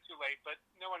little bit too late, but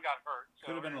no one got hurt.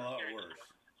 So could have been a lot worse.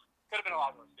 Could have been a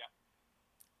lot worse, yeah.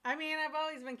 I mean, I've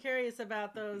always been curious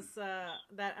about those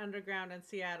that underground in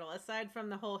Seattle. Aside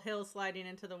from the whole hill sliding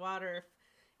into the water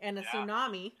and a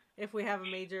tsunami, when we have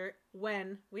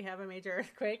a major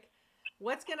earthquake,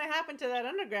 what's going to happen to that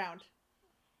underground?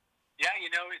 Yeah,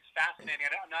 it's fascinating.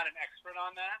 I'm not an expert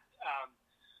on that,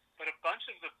 but a bunch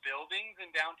of the buildings in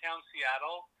downtown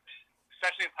Seattle,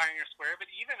 especially in Pioneer Square,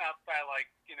 but even up by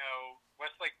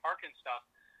Westlake Park and stuff,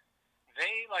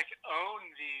 they own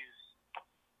these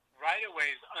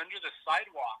right-of-ways under the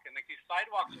sidewalk, and these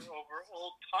sidewalks are over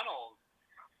old tunnels.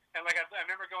 And I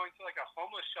remember going to a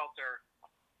homeless shelter,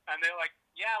 and they're like,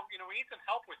 we need some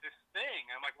help with this thing.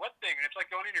 And I'm like, what thing? And it's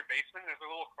going in your basement, and there's a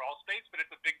little crawl space, but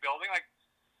it's a big building.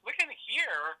 Look in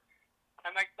here,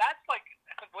 and that's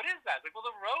what is that? Well,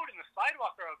 the road and the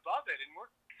sidewalk are above it, and we're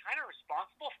kind of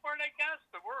responsible for it, I guess.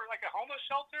 But we're a homeless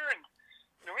shelter, and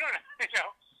we don't,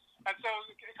 And so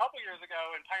a couple years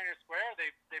ago in Pioneer Square,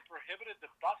 they prohibited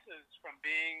the buses from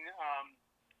being,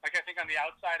 I think, on the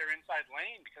outside or inside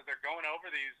lane because they're going over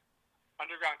these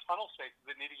underground tunnel spaces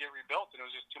that need to get rebuilt, and it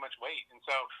was just too much weight. And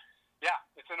so,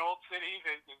 it's an old city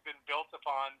that has been built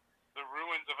upon the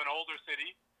ruins of an older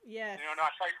city. Yes.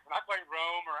 Not quite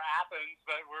Rome or Athens,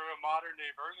 but we're a modern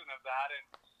day version of that. And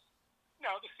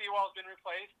the seawall's been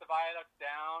replaced, the viaduct's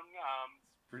down.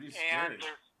 Pretty scary. And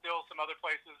there's still some other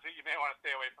places that you may want to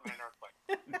stay away from in an earthquake.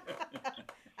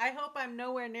 I hope I'm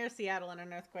nowhere near Seattle in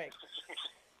an earthquake.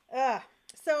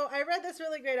 So I read this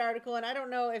really great article, and I don't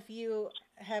know if you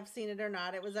have seen it or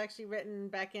not. It was actually written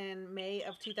back in May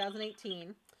of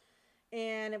 2018,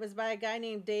 and it was by a guy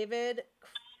named David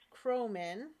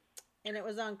Croman, and it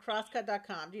was on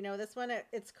crosscut.com. Do you know this one?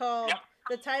 It's called,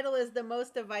 The title is The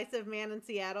Most Divisive Man in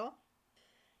Seattle.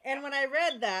 And when I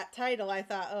read that title, I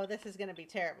thought, oh, this is going to be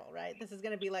terrible, right? This is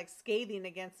going to be scathing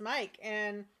against Mike.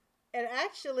 And it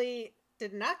actually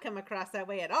did not come across that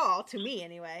way at all, to me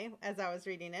anyway, as I was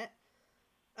reading it.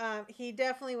 He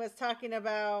definitely was talking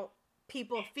about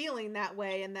people feeling that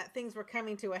way and that things were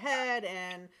coming to a head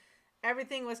and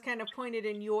everything was kind of pointed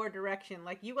in your direction.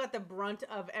 You got the brunt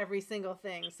of every single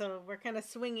thing. So we're kind of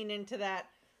swinging into that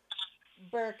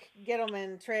Burke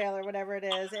Gittleman trail or whatever it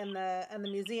is and the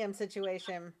museum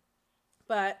situation.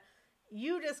 But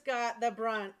you just got the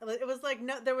brunt. It was like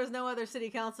there was no other city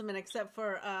councilman except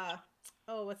for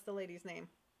what's the lady's name?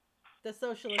 The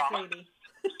socialist lady.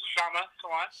 Shama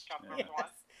Sawant. Yes.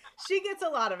 She gets a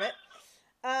lot of it.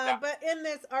 But in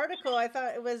this article, I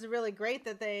thought it was really great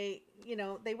that they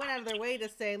went out of their way to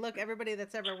say, look, everybody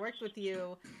that's ever worked with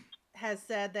you has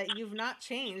said that you've not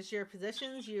changed your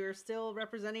positions. You're still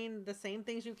representing the same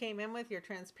things you came in with. You're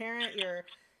transparent. You're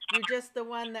just the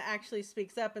one that actually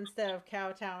speaks up instead of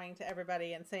kowtowing to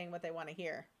everybody and saying what they want to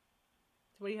hear.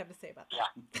 So what do you have to say about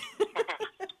that?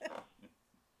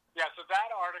 Yeah, so that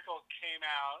article came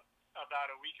out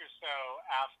about a week or so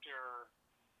after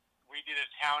we did a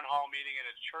town hall meeting at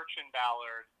a church in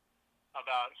Ballard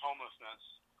about homelessness.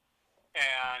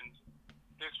 And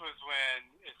this was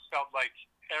when it felt like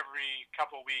every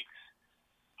couple weeks,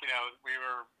 we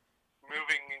were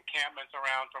moving encampments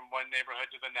around from one neighborhood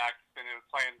to the next, and it was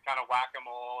playing kind of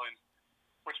whack-a-mole, and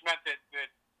which meant that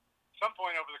at some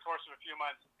point over the course of a few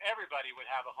months, everybody would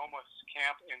have a homeless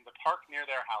camp in the park near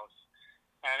their house.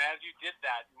 And as you did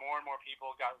that, more and more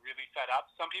people got really fed up.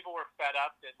 Some people were fed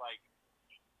up that like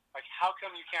how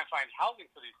come you can't find housing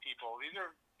for these people? These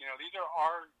are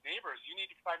our neighbors. You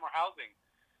need to provide more housing.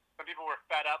 Some people were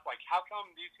fed up, like, how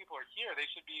come these people are here? They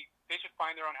should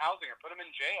find their own housing or put them in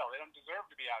jail. They don't deserve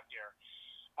to be out here.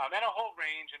 And a whole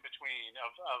range in between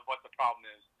of what the problem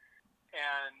is.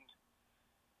 And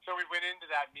so we went into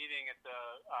that meeting at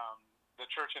the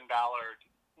church in Ballard,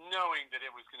 knowing that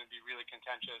it was going to be really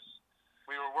contentious.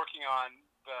 We were working on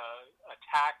a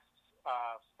tax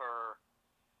for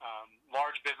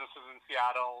large businesses in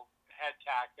Seattle, head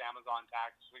tax, Amazon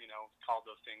tax, called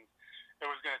those things. It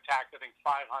was going to tax, I think, the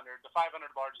 500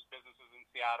 largest businesses in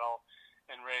Seattle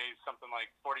and raise something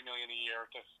like $40 million a year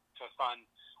to fund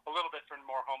a little bit for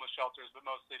more homeless shelters, but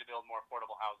mostly to build more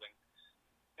affordable housing.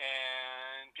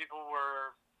 And people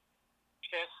were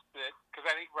pissed because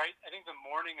I think the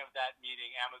morning of that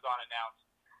meeting, Amazon announced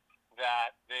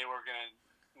that they were going to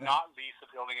not lease a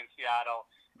building in Seattle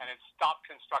and had stopped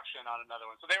construction on another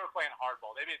one. So they were playing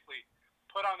hardball. They basically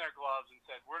put on their gloves and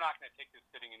said, we're not going to take this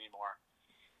sitting anymore.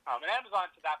 And Amazon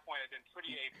to that point had been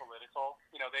pretty apolitical.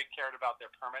 They cared about their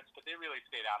permits, but they really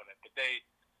stayed out of it. But they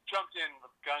jumped in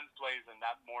with guns blazing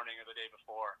that morning or the day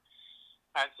before.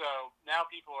 And so now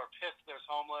people are pissed there's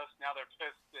homeless. Now they're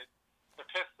pissed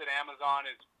that Amazon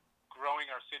is growing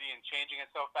our city and changing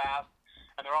it so fast.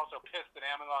 And they're also pissed that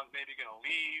Amazon's maybe going to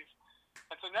leave.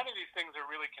 And so none of these things are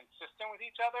really consistent with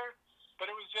each other. But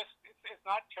it was it's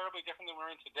not terribly different than we're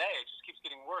in today. It just keeps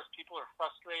getting worse. People are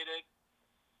frustrated.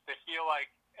 They feel like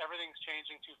everything's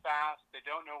changing too fast. They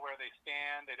don't know where they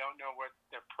stand. They don't know where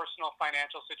their personal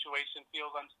financial situation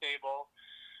feels unstable.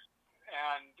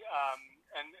 And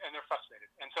they're frustrated.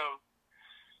 And so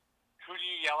who do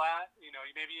you yell at?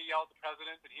 Maybe you yell at the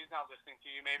president, but he's not listening to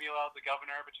you. Maybe you yell at the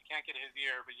governor, but you can't get his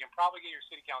ear. But you can probably get your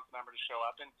city council member to show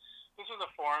up. And this was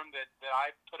a forum that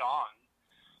I put on,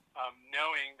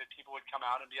 knowing that people would come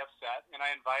out and be upset. And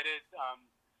I invited,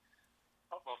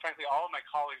 frankly, all of my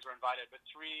colleagues were invited, but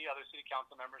 3 other city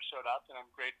council members showed up, and I'm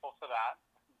grateful for that.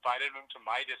 Invited them to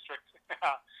my district.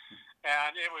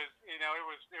 And it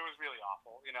was really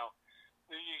awful. You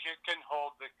couldn't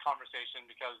hold the conversation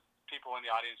because people in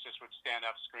the audience just would stand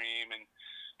up, scream, and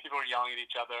people were yelling at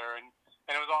each other, and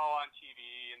it was all on TV,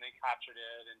 and they captured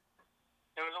it, and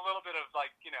it was a little bit of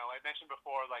like, I mentioned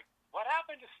before, like, what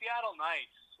happened to Seattle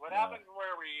Nights? What happened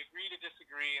where we agree to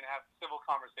disagree and have civil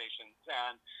conversations?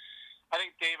 And I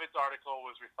think David's article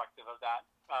was reflective of that.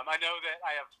 I know that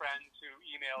I have friends who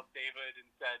emailed David and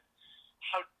said,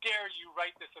 how dare you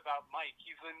write this about Mike?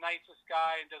 He's the nicest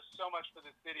guy and does so much for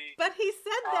the city. But he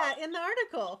said that in the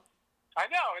article. I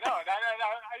know. And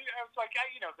I was like,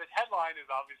 the headline is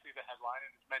obviously the headline,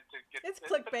 and it's meant to get... It's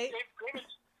clickbait.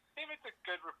 David's a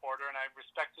good reporter, and I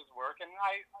respect his work, and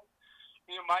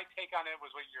my take on it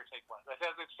was what your take was. I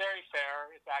said it's very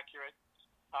fair, it's accurate.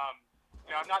 I'm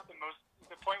not the most...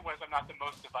 The point was I'm not the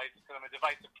most divisive, because I'm a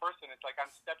divisive person. It's like I'm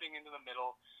stepping into the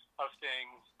middle of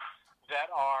things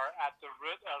that are at the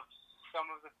root of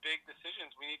some of the big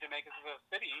decisions we need to make as a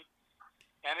city,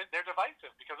 and they're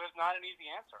divisive because there's not an easy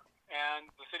answer,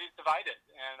 and the city's divided,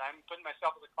 and I'm putting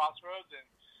myself at the crossroads, and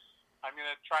I'm going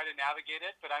to try to navigate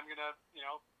it, but I'm going to,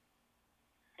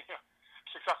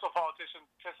 successful politicians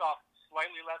piss off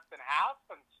slightly less than half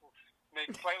and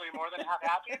make slightly more than half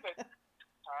happy, but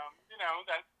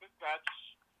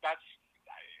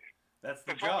that's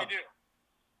the job. What we do.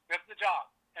 That's the job,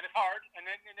 and it's hard, and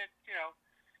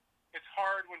it's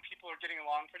hard when people are getting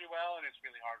along pretty well, and it's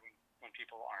really hard when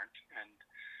people aren't. And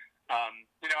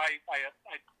I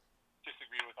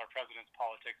disagree with our president's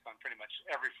politics on pretty much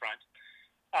every front.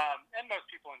 and most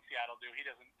people in Seattle do. He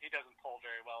doesn't poll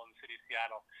very well in the city of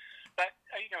Seattle, but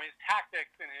his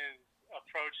tactics and his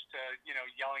approach to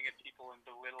yelling at people and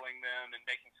belittling them and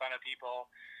making fun of people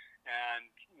and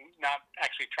not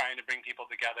actually trying to bring people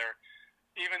together,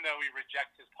 even though we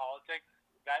reject his politics,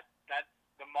 that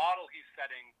the model he's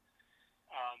setting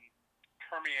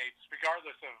permeates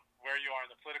regardless of where you are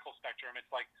in the political spectrum.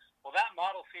 It's like, well, that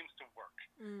model seems to work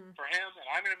for him, and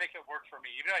I'm going to make it work for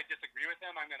me. Even if I disagree with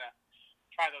him, I'm going to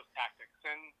try those tactics.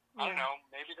 And I don't know,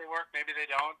 maybe they work, maybe they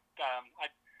don't.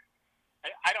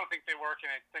 I don't think they work,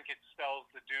 and I think it spells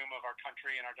the doom of our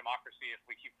country and our democracy if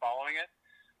we keep following it.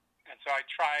 And so I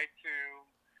try to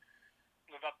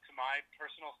live up to my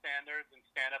personal standards and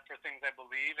stand up for things I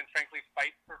believe, and frankly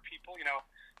fight for people.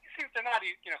 They're not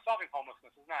easy. Solving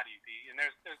homelessness is not easy, and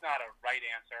there's not a right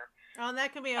answer. Oh, and that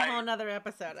could be a whole nother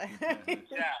episode.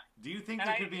 Yeah. Do you think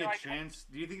there could be a chance?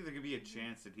 Do you think there could be a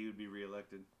chance that he would be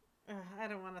reelected? I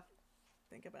don't want to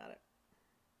think about it.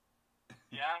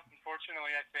 Yeah,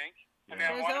 unfortunately, I think. Yeah. I mean,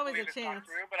 There's I always a wanted to chance.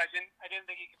 through, but I didn't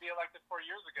think he could be elected 4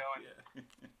 years ago, and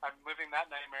I'm living that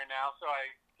nightmare now. So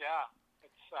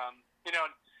it's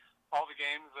all the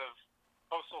games of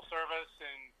postal service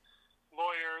and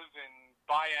lawyers and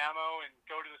buy ammo and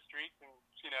go to the streets and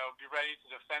be ready to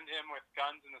defend him with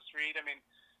guns in the street. I mean,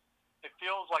 it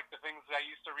feels like the things I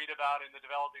used to read about in the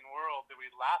developing world that we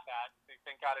laugh at.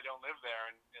 Thank God I don't live there,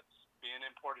 and it's being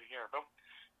imported here. But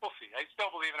we'll see. I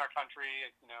still believe in our country.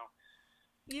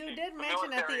 You did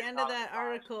mention at the end of that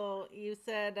article, you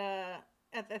said,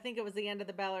 I think it was the end of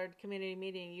the Ballard community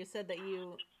meeting, you said that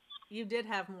you did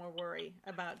have more worry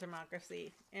about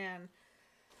democracy. And,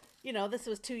 this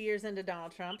was 2 years into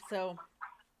Donald Trump. So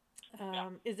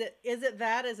is it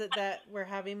that we're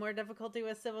having more difficulty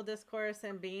with civil discourse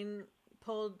and being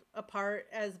pulled apart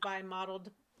as by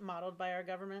modeled by our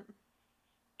government?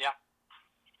 Yeah.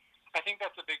 I think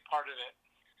that's a big part of it.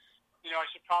 I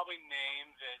should probably name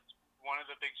that one of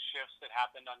the big shifts that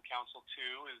happened on Council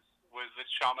 2 was that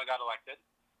Shama got elected,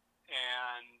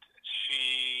 and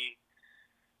she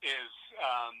is,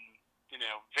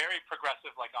 very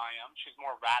progressive like I am. She's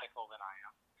more radical than I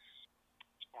am.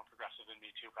 She's more progressive than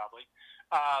me too, probably.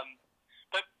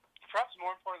 But perhaps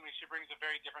more importantly, she brings a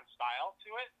very different style to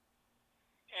it.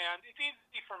 And it's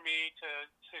easy for me to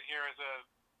sit here as a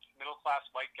middle-class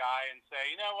white guy and say,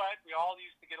 you know what, we all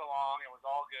used to get along, it was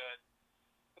all good.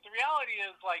 But the reality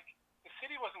is, the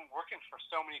city wasn't working for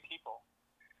so many people.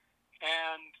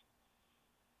 And,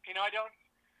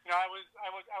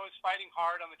 I was fighting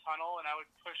hard on the tunnel, and I would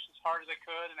push as hard as I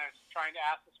could, and I was trying to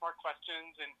ask the smart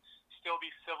questions and still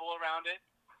be civil around it.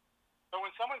 But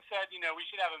when someone said, we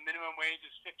should have a minimum wage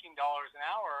of $15 an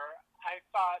hour, I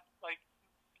thought,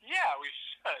 yeah, we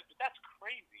should, but that's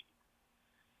crazy.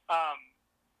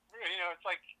 It's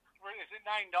like, is it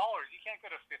 $9? You can't go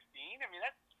to 15. I mean,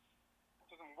 that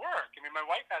doesn't work. I mean, my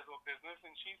wife has a little business,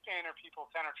 and she's paying her people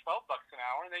 $10 or $12 an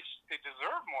hour, and they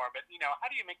deserve more. But how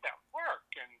do you make that work?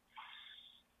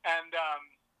 And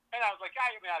I was like,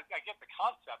 I get the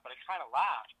concept, but I kind of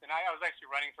laughed. And I was actually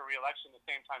running for re-election the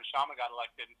same time Shama got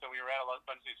elected, and so we were at a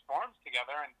bunch of these forums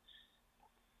together, and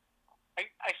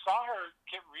I saw her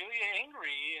get really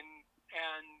angry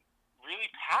and really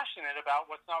passionate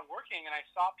about what's not working, and I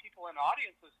saw people in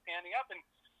audiences standing up, and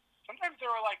sometimes there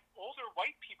were older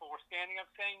white people were standing up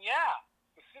saying, yeah,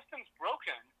 the system's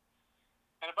broken,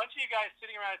 and a bunch of you guys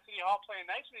sitting around at City Hall playing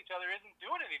nice with each other isn't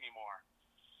doing it anymore.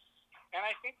 And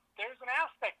I think there's an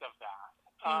aspect of that.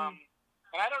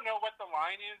 And I don't know what the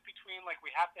line is between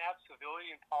we have to have civility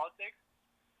in politics.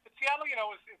 But Seattle,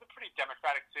 is a pretty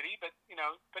democratic city, but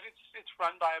it's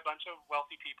run by a bunch of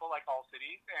wealthy people like all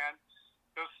cities, and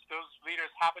those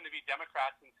leaders happen to be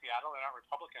Democrats in Seattle. They're not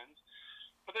Republicans.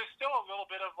 But there's still a little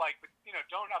bit of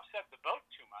don't upset the boat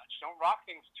too much. Don't rock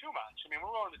things too much. I mean,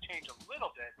 we're willing to change a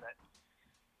little bit,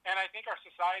 and I think our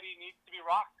society needs to be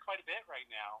rocked quite a bit right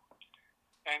now.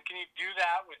 And can you do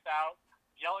that without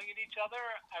yelling at each other?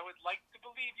 I would like to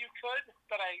believe you could,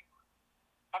 but I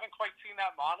haven't quite seen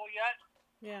that model yet.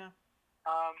 Yeah.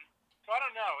 So I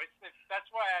don't know. That's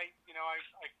why I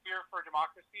fear for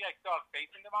democracy. I still have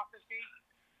faith in democracy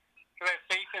because I have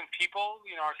faith in people,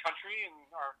 our country and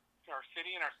our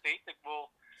city and our state that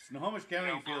will. Snohomish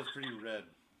County feels pretty red.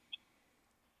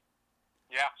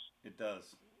 Yeah, it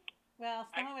does. Well,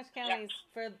 Snohomish County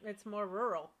it's more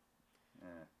rural.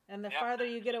 Yeah. And the farther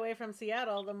you get away from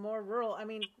Seattle, the more rural. I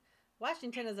mean,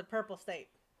 Washington is a purple state.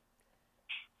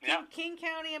 Yeah. King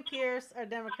County and Pierce are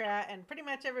Democrat, and pretty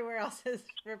much everywhere else is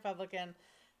Republican.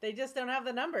 They just don't have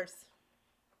the numbers.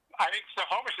 I think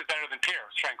Snohomish is better than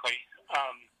Pierce, frankly.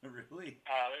 Really?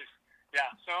 Yeah,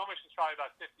 Snohomish is probably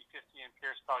about 50-50, and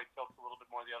Pierce probably tilts a little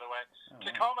bit more the other way. Oh, wow.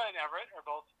 Tacoma and Everett are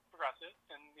both progressive,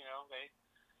 and they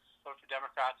vote for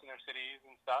Democrats in their cities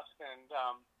and stuff. And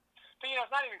but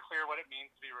it's not even clear what it means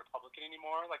to be a Republican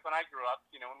anymore. Like when I grew up,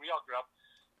 when we all grew up,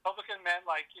 Republican meant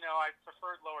I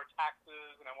preferred lower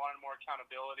taxes and I wanted more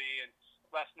accountability and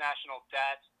less national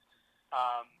debt.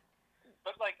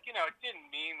 But it didn't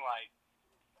mean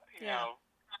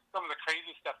some of the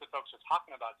crazy stuff that folks are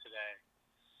talking about today.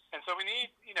 And so we need,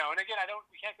 and again,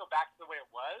 we can't go back to the way it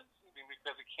was,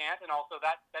 because we can't. And also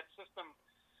that system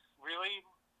really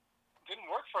didn't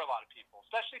work for a lot of people,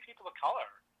 especially people of color.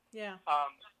 Yeah.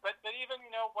 But even,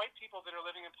 white people that are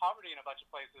living in poverty in a bunch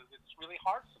of places, it's really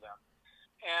hard for them.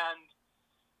 And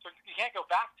so you can't go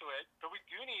back to it, but we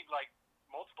do need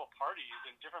multiple parties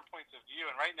and different points of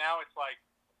view. And right now it's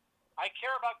I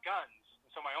care about guns,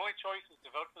 so my only choice is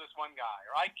to vote for this one guy.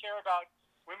 Or I care about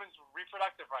women's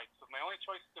reproductive rights, so my only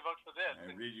choice is to vote for this.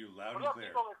 I read you loud and what about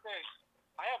clear. people that say,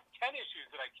 I have 10 issues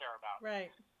that I care about. Right.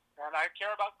 And I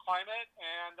care about climate,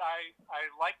 and I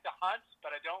like to hunt, but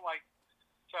I don't like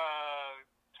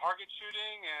target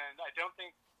shooting, and I don't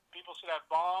think people should have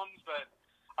bombs, but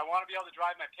I want to be able to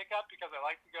drive my pickup because I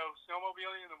like to go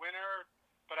snowmobiling in the winter,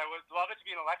 but I would love it to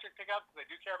be an electric pickup because I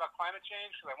do care about climate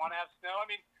change because I want to have snow. I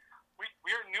mean,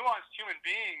 we're nuanced human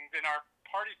beings, and our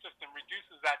party system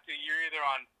reduces that to you're either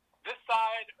on this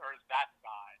side or that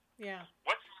side. Yeah.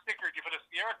 What sticker? Do you put a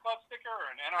Sierra Club sticker or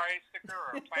an NRA sticker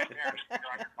or a Planned Parenthood sticker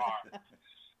on your car?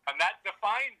 And that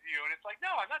defines you. And it's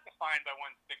no, I'm not defined by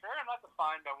one sticker. I'm not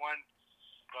defined by one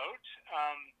vote.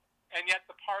 And yet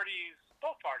the parties,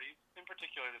 both parties, in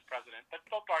particular this president, but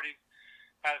both parties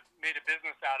have made a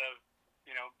business out of,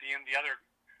 being the other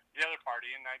party.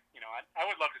 And I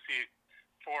would love to see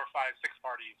 4, 5, 6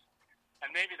 parties. And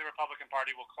maybe the Republican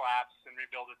Party will collapse and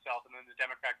rebuild itself, and then the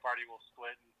Democratic Party will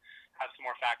split and have some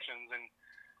more factions, and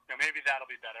maybe that'll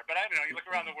be better. But I don't know. You look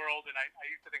around the world, and I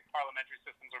used to think parliamentary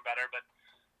systems were better, but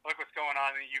look what's going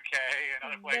on in the UK and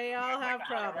other places. They all have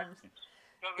problems.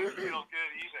 Doesn't feel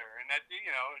good either, and that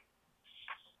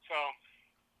so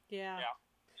yeah.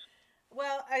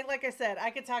 Well, like I said, I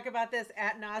could talk about this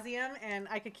ad nauseum, and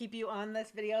I could keep you on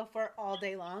this video for all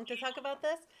day long to talk about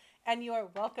this. And you are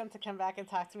welcome to come back and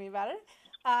talk to me about it.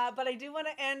 But I do want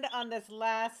to end on this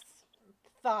last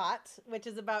thought, which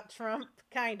is about Trump,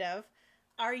 kind of.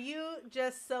 Are you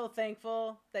just so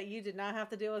thankful that you did not have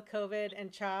to deal with COVID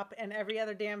and CHOP and every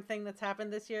other damn thing that's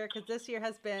happened this year? Because this year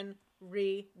has been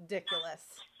ridiculous.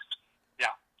 Yeah,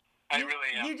 I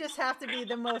really am. You just have to be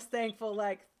the most thankful,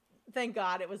 thank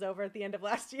God it was over at the end of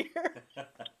last year.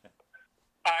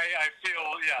 I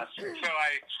feel, yes. So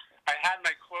I had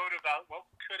my quote about what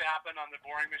could happen on the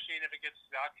boring machine if it gets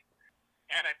stuck,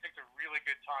 and I picked a really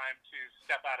good time to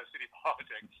step out of city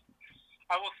politics.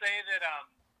 I will say that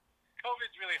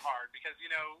COVID's really hard because,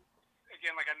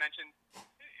 again, like I mentioned,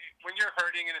 when you're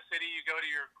hurting in a city, you go to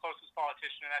your closest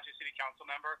politician, and that's your city council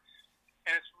member,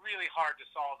 and it's really hard to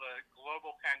solve a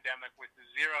global pandemic with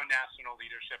zero national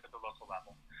leadership at the local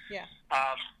level. Yeah.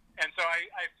 And so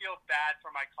I feel bad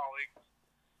for my colleagues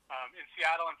in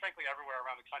Seattle and frankly everywhere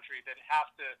around the country that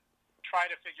have to try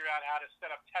to figure out how to set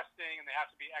up testing, and they have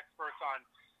to be experts on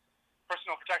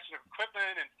personal protection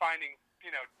equipment and finding,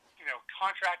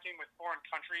 contracting with foreign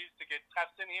countries to get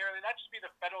tests in here. And that should be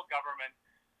the federal government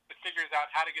that figures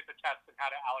out how to get the tests and how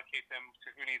to allocate them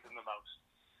to who needs them the most.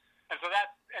 And so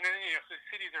so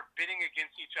cities are bidding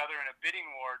against each other in a bidding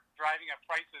war, driving up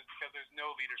prices because there's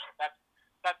no leadership.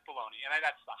 That's baloney, and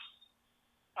that sucks.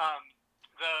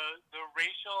 The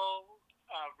racial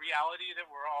reality that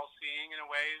we're all seeing in a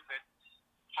way that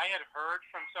I had heard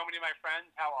from so many of my friends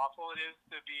how awful it is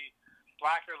to be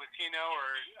Black or Latino or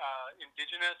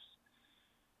indigenous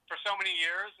for so many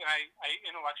years, and I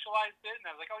intellectualized it, and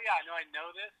I was like, oh yeah, I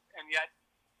know this, and yet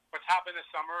what's happened this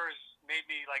summer has made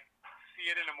me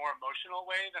see it in a more emotional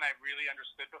way than I really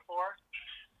understood before.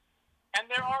 And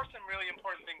there are some really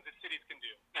important things that cities can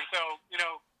do, and so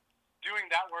doing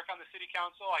that work on the city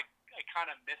council, I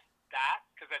kind of missed that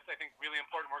because that's, I think, really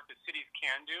important work that cities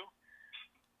can do.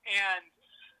 And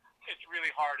it's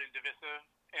really hard and divisive.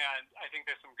 And I think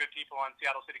there's some good people on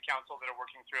Seattle City Council that are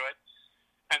working through it.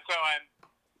 And so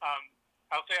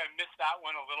I'll say I missed that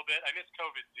one a little bit. I missed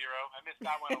COVID zero. I missed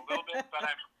that one a little bit, but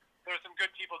there are some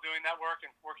good people doing that work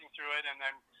and working through it. And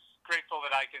I'm grateful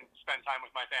that I can spend time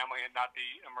with my family and not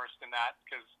be immersed in that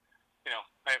because,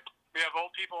 we have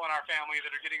old people in our family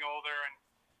that are getting older and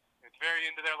it's very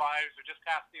into their lives or just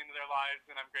past the end of their lives.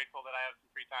 And I'm grateful that I have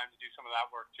some free time to do some of that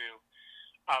work too.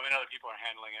 And other people are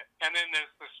handling it. And then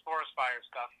there's this forest fire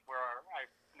stuff where I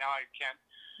can't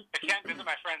I can't visit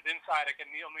my friends inside. I can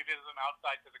only visit them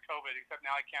outside because of COVID. Except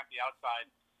now I can't be outside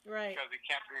Right. because you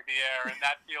can't breathe the air, and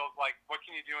that feels like what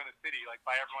can you do in the city? Like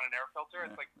buy everyone an air filter?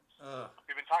 It's like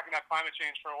we've been talking about climate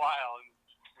change for a while, and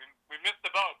we missed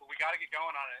the boat, but we got to get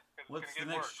going on it because it's What's going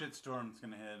to the get next worse. shitstorm that's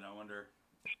gonna hit? I wonder.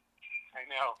 I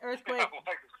know. Earthquake.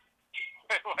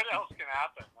 What else can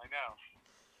happen? I know.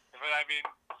 But I mean,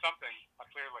 something,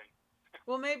 clearly.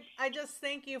 Well, maybe I just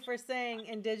thank you for saying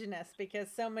indigenous because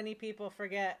so many people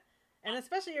forget, and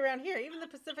especially around here, even the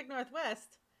Pacific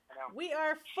Northwest, I know. we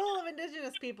are full of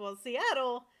indigenous people.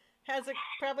 Seattle has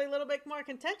probably a little bit more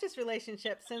contentious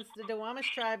relationship since the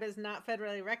Duwamish tribe is not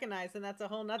federally recognized, and that's a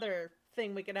whole nother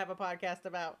thing we could have a podcast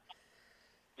about.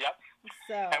 Yep.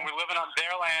 So. And we're living on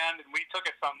their land, and we took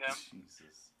it from them.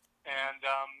 Jesus. And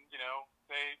you know,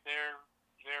 they're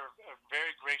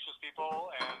very gracious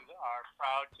people and are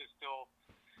proud to still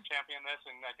champion this.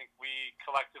 And I think we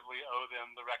collectively owe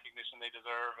them the recognition they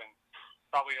deserve, and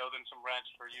probably owe them some rent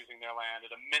for using their land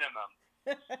at a minimum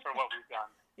for what we've done.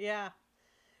 Yeah.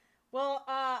 Well,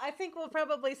 I think we'll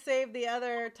probably save the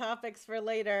other topics for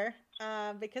later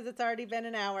because it's already been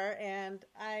an hour, and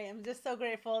I am just so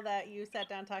grateful that you sat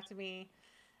down and talked to me.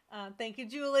 Thank you,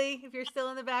 Julie, if you're still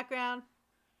in the background.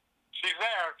 She's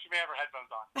there. She may have her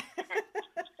headphones on.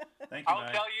 Thank you, I'll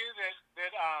tell you that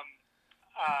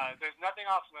there's nothing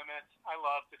off limits. I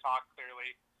love to talk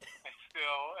clearly, and so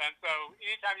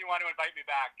anytime you want to invite me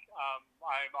back,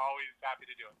 I'm always happy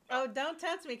to do it. So. Oh, don't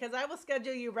tempt me because I will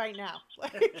schedule you right now.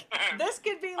 This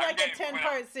could be like a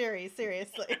 10-part series,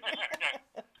 seriously.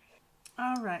 Okay.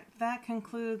 All right, that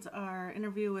concludes our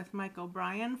interview with Mike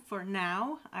O'Brien for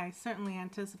now. I certainly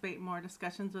anticipate more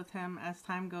discussions with him as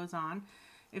time goes on.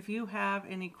 If you have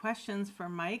any questions for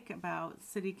Mike about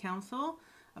City Council,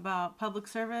 about public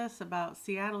service, about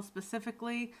Seattle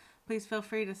specifically, please feel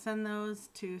free to send those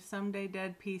to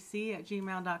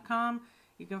somedaydeadpc@gmail.com.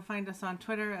 You can find us on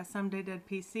Twitter at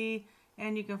somedaydeadpc,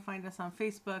 and you can find us on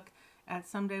Facebook at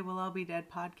Someday We'll All Be Dead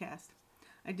Podcast.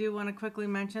 I do want to quickly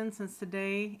mention, since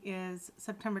today is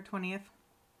September 20th,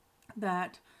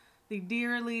 that the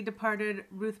dearly departed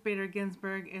Ruth Bader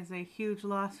Ginsburg is a huge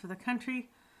loss for the country.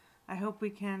 I hope we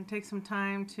can take some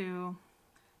time to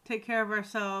take care of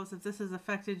ourselves. If this has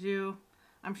affected you,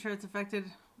 I'm sure it's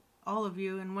affected all of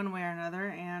you in one way or another,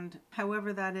 and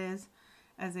however that is,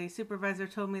 as a supervisor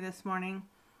told me this morning,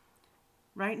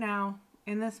 right now,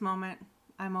 in this moment,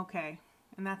 I'm okay.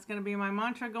 And that's going to be my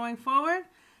mantra going forward,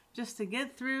 just to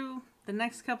get through the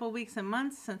next couple weeks and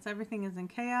months since everything is in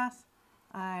chaos.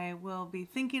 I will be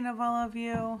thinking of all of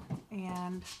you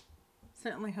and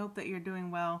certainly hope that you're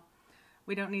doing well.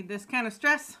 We don't need this kind of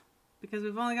stress because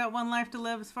we've only got one life to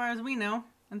live as far as we know,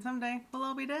 and someday we'll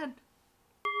all be dead.